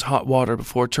house's hot water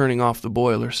before turning off the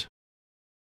boilers.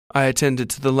 I attended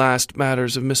to the last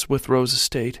matters of Miss Withrow's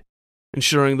estate,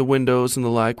 ensuring the windows and the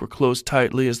like were closed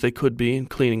tightly as they could be and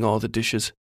cleaning all the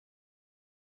dishes.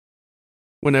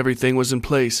 When everything was in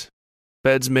place,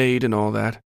 beds made and all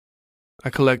that, I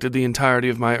collected the entirety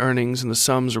of my earnings and the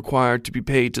sums required to be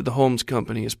paid to the Holmes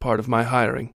Company as part of my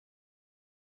hiring.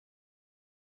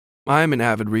 I am an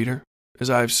avid reader, as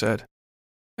I've said,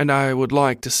 and I would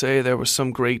like to say there was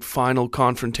some great final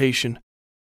confrontation.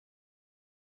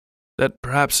 That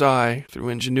perhaps I, through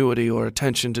ingenuity or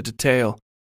attention to detail,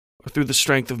 or through the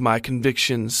strength of my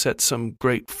convictions, set some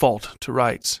great fault to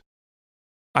rights.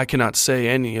 I cannot say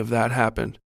any of that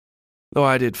happened, though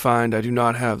I did find I do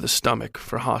not have the stomach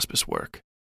for hospice work.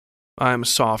 I am a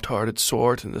soft-hearted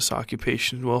sort, and this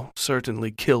occupation will certainly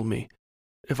kill me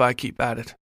if I keep at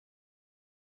it.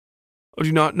 I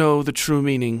do not know the true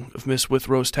meaning of Miss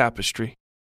Withrow's tapestry,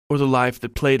 or the life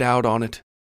that played out on it.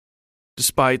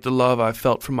 Despite the love I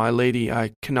felt for my lady,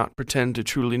 I cannot pretend to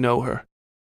truly know her,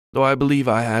 though I believe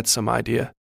I had some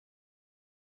idea.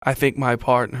 I think my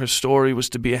part in her story was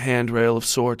to be a handrail of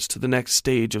sorts to the next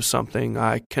stage of something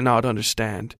I cannot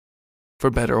understand, for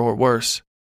better or worse,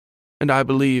 and I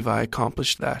believe I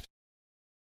accomplished that.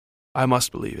 I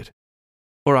must believe it,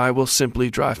 or I will simply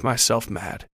drive myself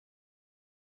mad.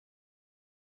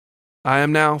 I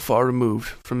am now far removed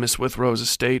from Miss Withrow's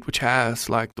estate, which has,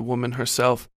 like the woman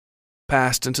herself,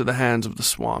 passed into the hands of the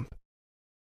swamp.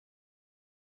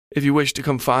 If you wish to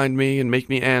come find me and make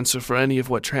me answer for any of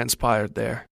what transpired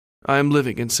there, I am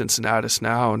living in Cincinnatus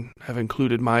now and have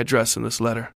included my address in this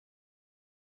letter.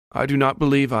 I do not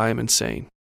believe I am insane,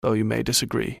 though you may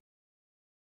disagree.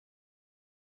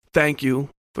 Thank you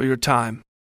for your time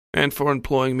and for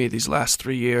employing me these last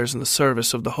 3 years in the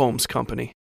service of the Holmes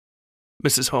Company.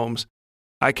 Mrs. Holmes,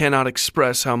 I cannot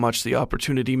express how much the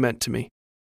opportunity meant to me.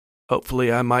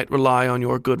 Hopefully I might rely on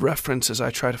your good reference as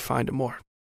I try to find a more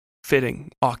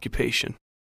fitting occupation.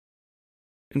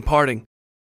 In parting,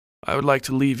 I would like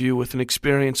to leave you with an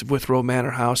experience of Withrow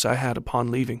Manor House I had upon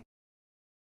leaving.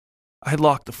 I had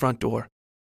locked the front door,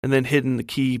 and then hidden the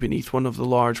key beneath one of the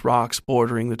large rocks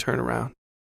bordering the turnaround.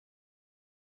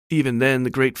 Even then, the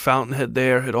great fountainhead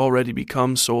there had already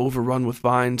become so overrun with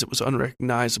vines it was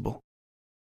unrecognizable.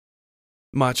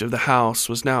 Much of the house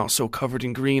was now so covered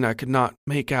in green I could not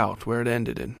make out where it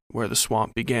ended and where the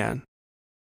swamp began.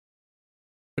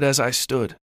 But as I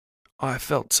stood, I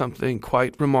felt something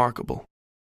quite remarkable.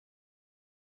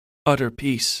 Utter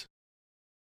peace.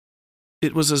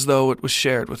 It was as though it was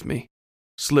shared with me,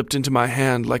 slipped into my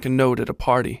hand like a note at a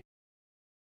party.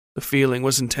 The feeling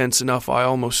was intense enough I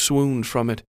almost swooned from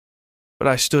it, but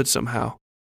I stood somehow,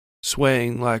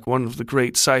 swaying like one of the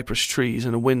great cypress trees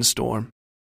in a windstorm.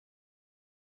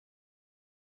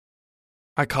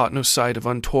 I caught no sight of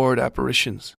untoward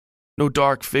apparitions, no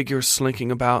dark figures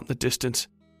slinking about in the distance,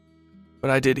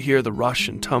 but I did hear the rush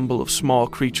and tumble of small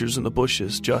creatures in the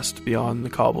bushes just beyond the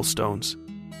cobblestones.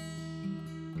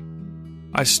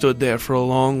 I stood there for a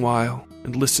long while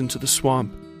and listened to the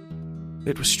swamp.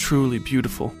 It was truly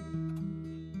beautiful,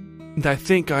 and I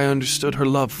think I understood her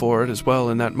love for it as well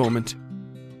in that moment.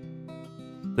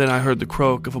 Then I heard the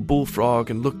croak of a bullfrog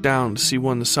and looked down to see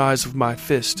one the size of my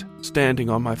fist standing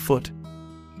on my foot.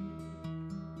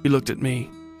 He looked at me,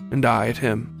 and I at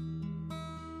him.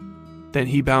 Then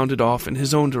he bounded off in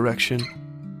his own direction,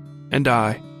 and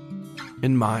I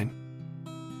in mine.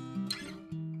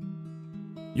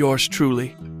 Yours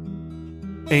truly,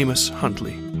 Amos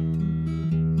Huntley.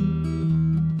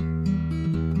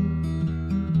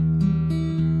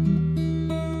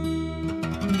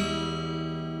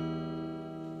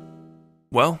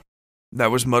 Well,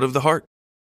 that was Mud of the Heart.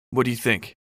 What do you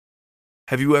think?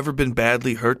 Have you ever been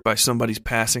badly hurt by somebody's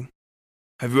passing?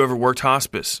 Have you ever worked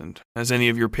hospice, and has any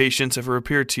of your patients ever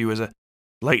appeared to you as a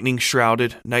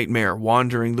lightning-shrouded nightmare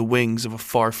wandering the wings of a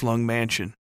far-flung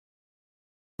mansion?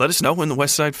 Let us know in the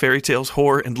Westside Fairy Tales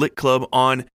Horror and Lit Club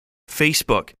on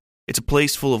Facebook. It's a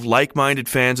place full of like-minded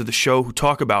fans of the show who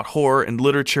talk about horror and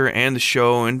literature and the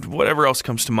show and whatever else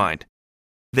comes to mind.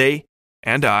 They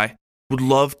and I would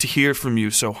love to hear from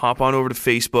you, so hop on over to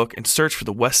Facebook and search for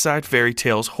the Westside Fairy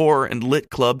Tales Horror and Lit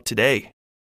Club today.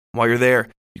 While you're there,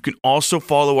 you can also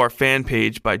follow our fan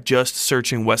page by just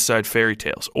searching Westside Fairy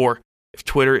Tales, or if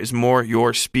Twitter is more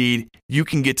your speed, you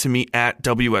can get to me at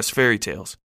WS Fairy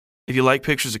Tales. If you like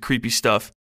pictures of creepy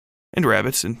stuff, and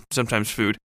rabbits, and sometimes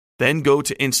food, then go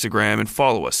to Instagram and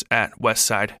follow us at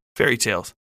Westside Fairy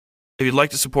Tales. If you'd like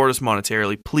to support us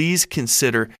monetarily, please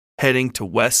consider heading to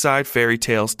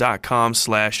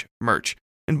westsidefairytales.com/merch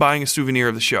and buying a souvenir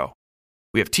of the show.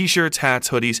 We have t-shirts, hats,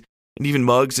 hoodies, and even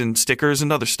mugs and stickers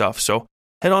and other stuff, so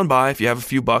head on by if you have a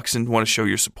few bucks and want to show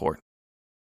your support.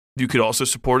 You could also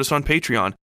support us on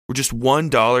Patreon, where just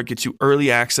 $1 gets you early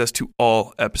access to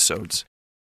all episodes.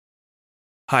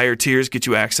 Higher tiers get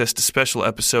you access to special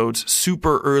episodes,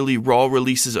 super early raw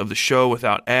releases of the show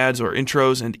without ads or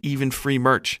intros, and even free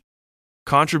merch.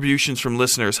 Contributions from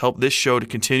listeners help this show to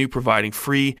continue providing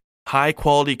free,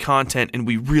 high-quality content, and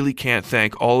we really can't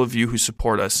thank all of you who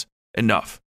support us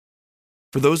enough.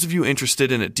 For those of you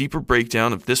interested in a deeper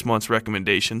breakdown of this month's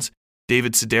recommendations,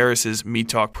 David Sedaris' Me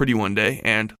Talk Pretty One Day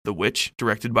and The Witch,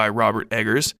 directed by Robert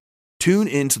Eggers, tune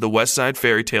in to the Westside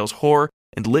Fairy Tales Horror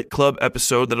and Lit Club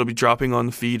episode that'll be dropping on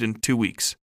the feed in 2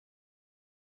 weeks.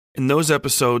 In those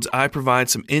episodes, I provide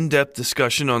some in-depth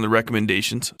discussion on the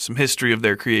recommendations, some history of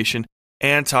their creation,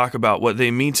 and talk about what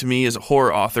they mean to me as a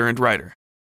horror author and writer.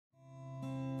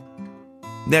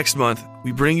 Next month,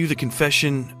 we bring you the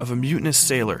confession of a mutinous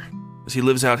sailor as he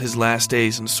lives out his last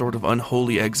days in a sort of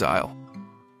unholy exile.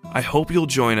 I hope you'll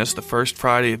join us the first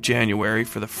Friday of January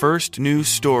for the first news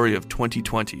story of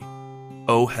 2020,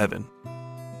 Oh Heaven.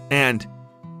 And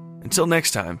until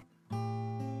next time,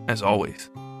 as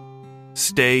always,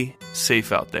 stay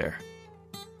safe out there.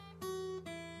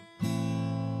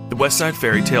 The Westside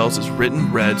Fairy Tales is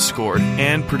written, read, scored,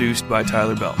 and produced by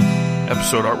Tyler Bell.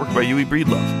 Episode artwork by Yui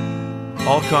Breedlove.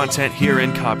 All content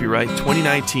herein copyright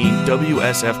 2019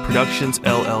 WSF Productions,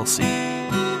 LLC.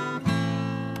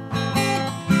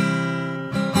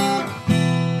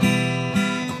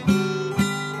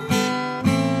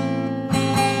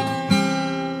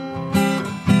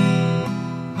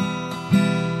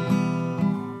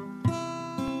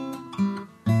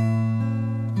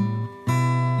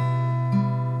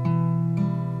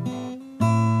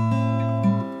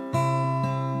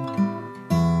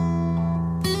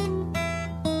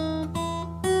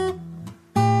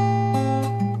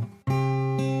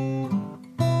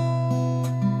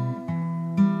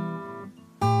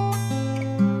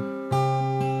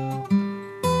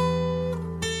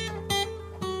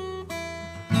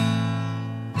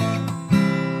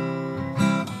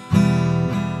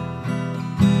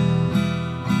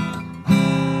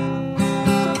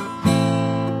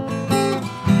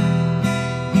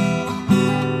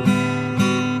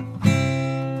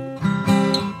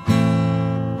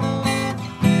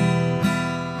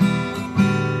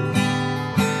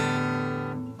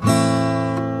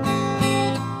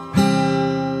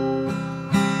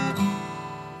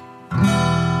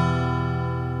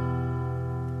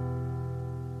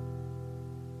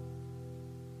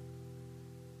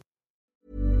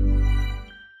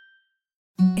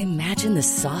 Imagine the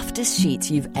softest sheets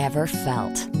you've ever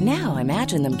felt. Now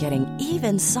imagine them getting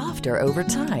even softer over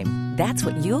time. That's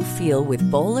what you'll feel with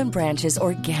Boll & Branch's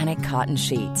organic cotton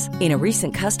sheets. In a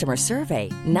recent customer survey,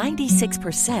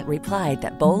 96% replied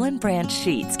that Boll & Branch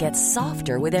sheets get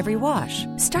softer with every wash.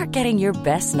 Start getting your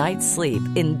best night's sleep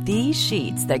in these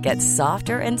sheets that get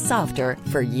softer and softer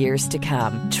for years to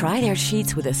come. Try their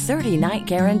sheets with a 30-night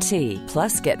guarantee.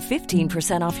 Plus, get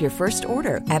 15% off your first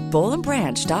order at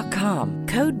bollandbranch.com.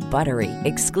 Code BUTTERY.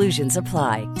 Exclusions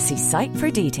apply. See site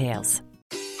for details.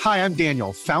 Hi, I'm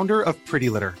Daniel, founder of Pretty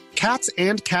Litter. Cats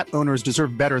and cat owners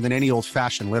deserve better than any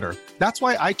old-fashioned litter. That's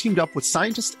why I teamed up with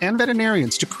scientists and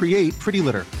veterinarians to create Pretty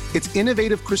Litter. Its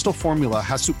innovative crystal formula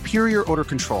has superior odor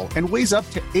control and weighs up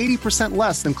to 80%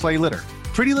 less than clay litter.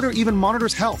 Pretty Litter even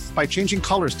monitors health by changing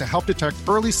colors to help detect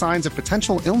early signs of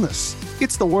potential illness.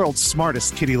 It's the world's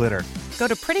smartest kitty litter. Go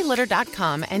to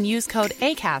prettylitter.com and use code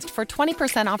ACAST for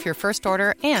 20% off your first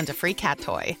order and a free cat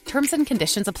toy. Terms and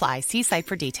conditions apply. See site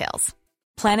for details.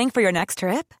 Planning for your next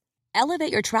trip?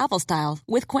 Elevate your travel style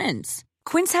with Quince.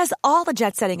 Quince has all the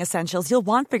jet-setting essentials you'll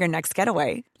want for your next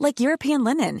getaway, like European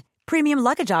linen, premium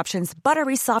luggage options,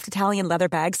 buttery soft Italian leather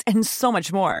bags, and so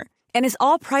much more. And is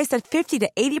all priced at 50 to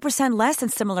 80% less than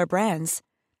similar brands.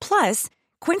 Plus,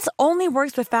 Quince only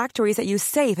works with factories that use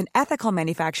safe and ethical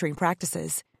manufacturing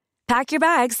practices. Pack your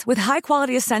bags with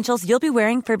high-quality essentials you'll be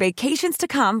wearing for vacations to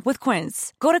come with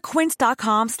Quince. Go to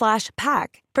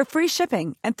quince.com/pack for free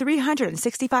shipping and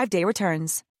 365-day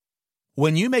returns.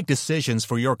 When you make decisions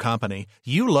for your company,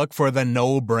 you look for the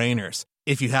no-brainers.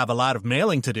 If you have a lot of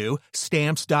mailing to do,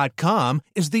 Stamps.com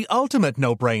is the ultimate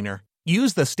no-brainer.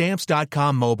 Use the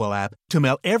Stamps.com mobile app to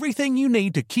mail everything you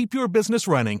need to keep your business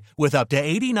running with up to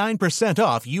 89%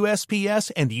 off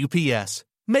USPS and UPS.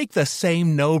 Make the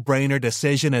same no-brainer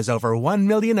decision as over 1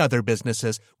 million other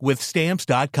businesses with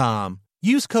Stamps.com.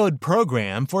 Use code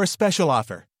PROGRAM for a special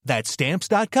offer. That's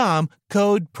Stamps.com,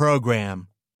 code PROGRAM.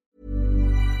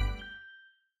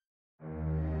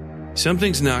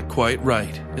 Something's not quite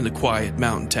right in the quiet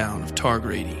mountain town of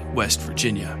Targrady, West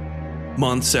Virginia.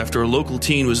 Months after a local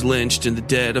teen was lynched in the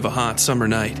dead of a hot summer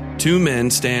night, 2 men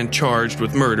stand charged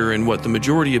with murder in what the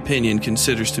majority opinion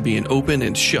considers to be an open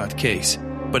and shut case.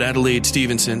 But Adelaide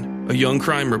Stevenson, a young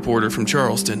crime reporter from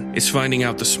Charleston, is finding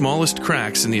out the smallest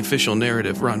cracks in the official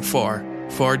narrative run far,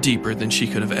 far deeper than she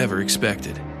could have ever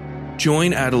expected.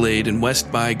 Join Adelaide in West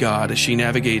by God as she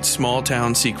navigates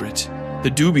small-town secrets, the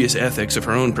dubious ethics of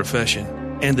her own profession,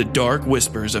 and the dark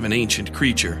whispers of an ancient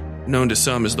creature, known to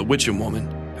some as the Witchem Woman,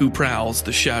 who prowls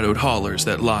the shadowed hollers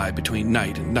that lie between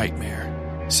night and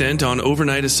nightmare. Sent on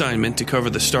overnight assignment to cover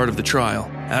the start of the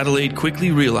trial, Adelaide quickly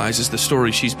realizes the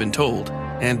story she's been told,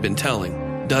 and been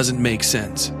telling, doesn't make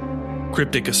sense.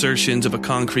 Cryptic assertions of a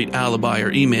concrete alibi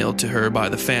are emailed to her by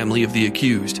the family of the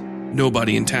accused.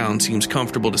 Nobody in town seems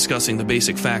comfortable discussing the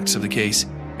basic facts of the case,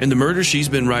 and the murder she's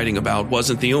been writing about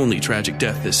wasn't the only tragic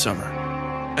death this summer.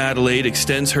 Adelaide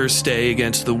extends her stay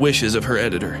against the wishes of her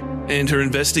editor, and her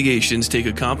investigations take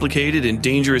a complicated and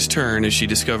dangerous turn as she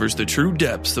discovers the true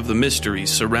depths of the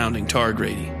mysteries surrounding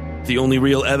Targrady. The only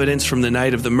real evidence from the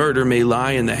night of the murder may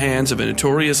lie in the hands of a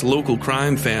notorious local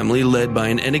crime family led by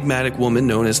an enigmatic woman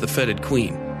known as the Fetid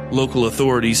Queen. Local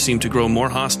authorities seem to grow more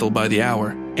hostile by the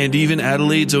hour, and even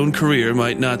Adelaide's own career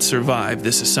might not survive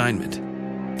this assignment.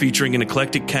 Featuring an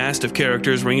eclectic cast of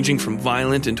characters ranging from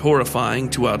violent and horrifying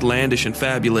to outlandish and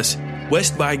fabulous,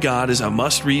 West by God is a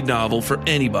must-read novel for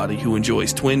anybody who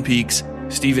enjoys Twin Peaks,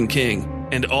 Stephen King,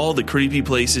 and all the creepy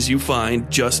places you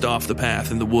find just off the path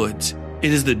in the woods.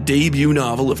 It is the debut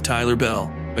novel of Tyler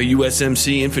Bell, a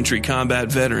USMC infantry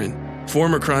combat veteran,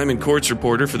 former crime and courts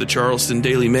reporter for the Charleston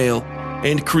Daily Mail,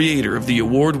 and creator of the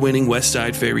award-winning West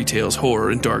Side Fairy Tales horror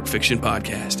and dark fiction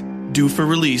podcast. Due for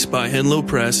release by Henlow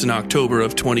Press in October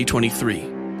of 2023.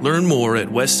 Learn more at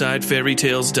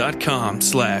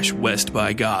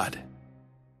westsidefairytales.com/westbygod.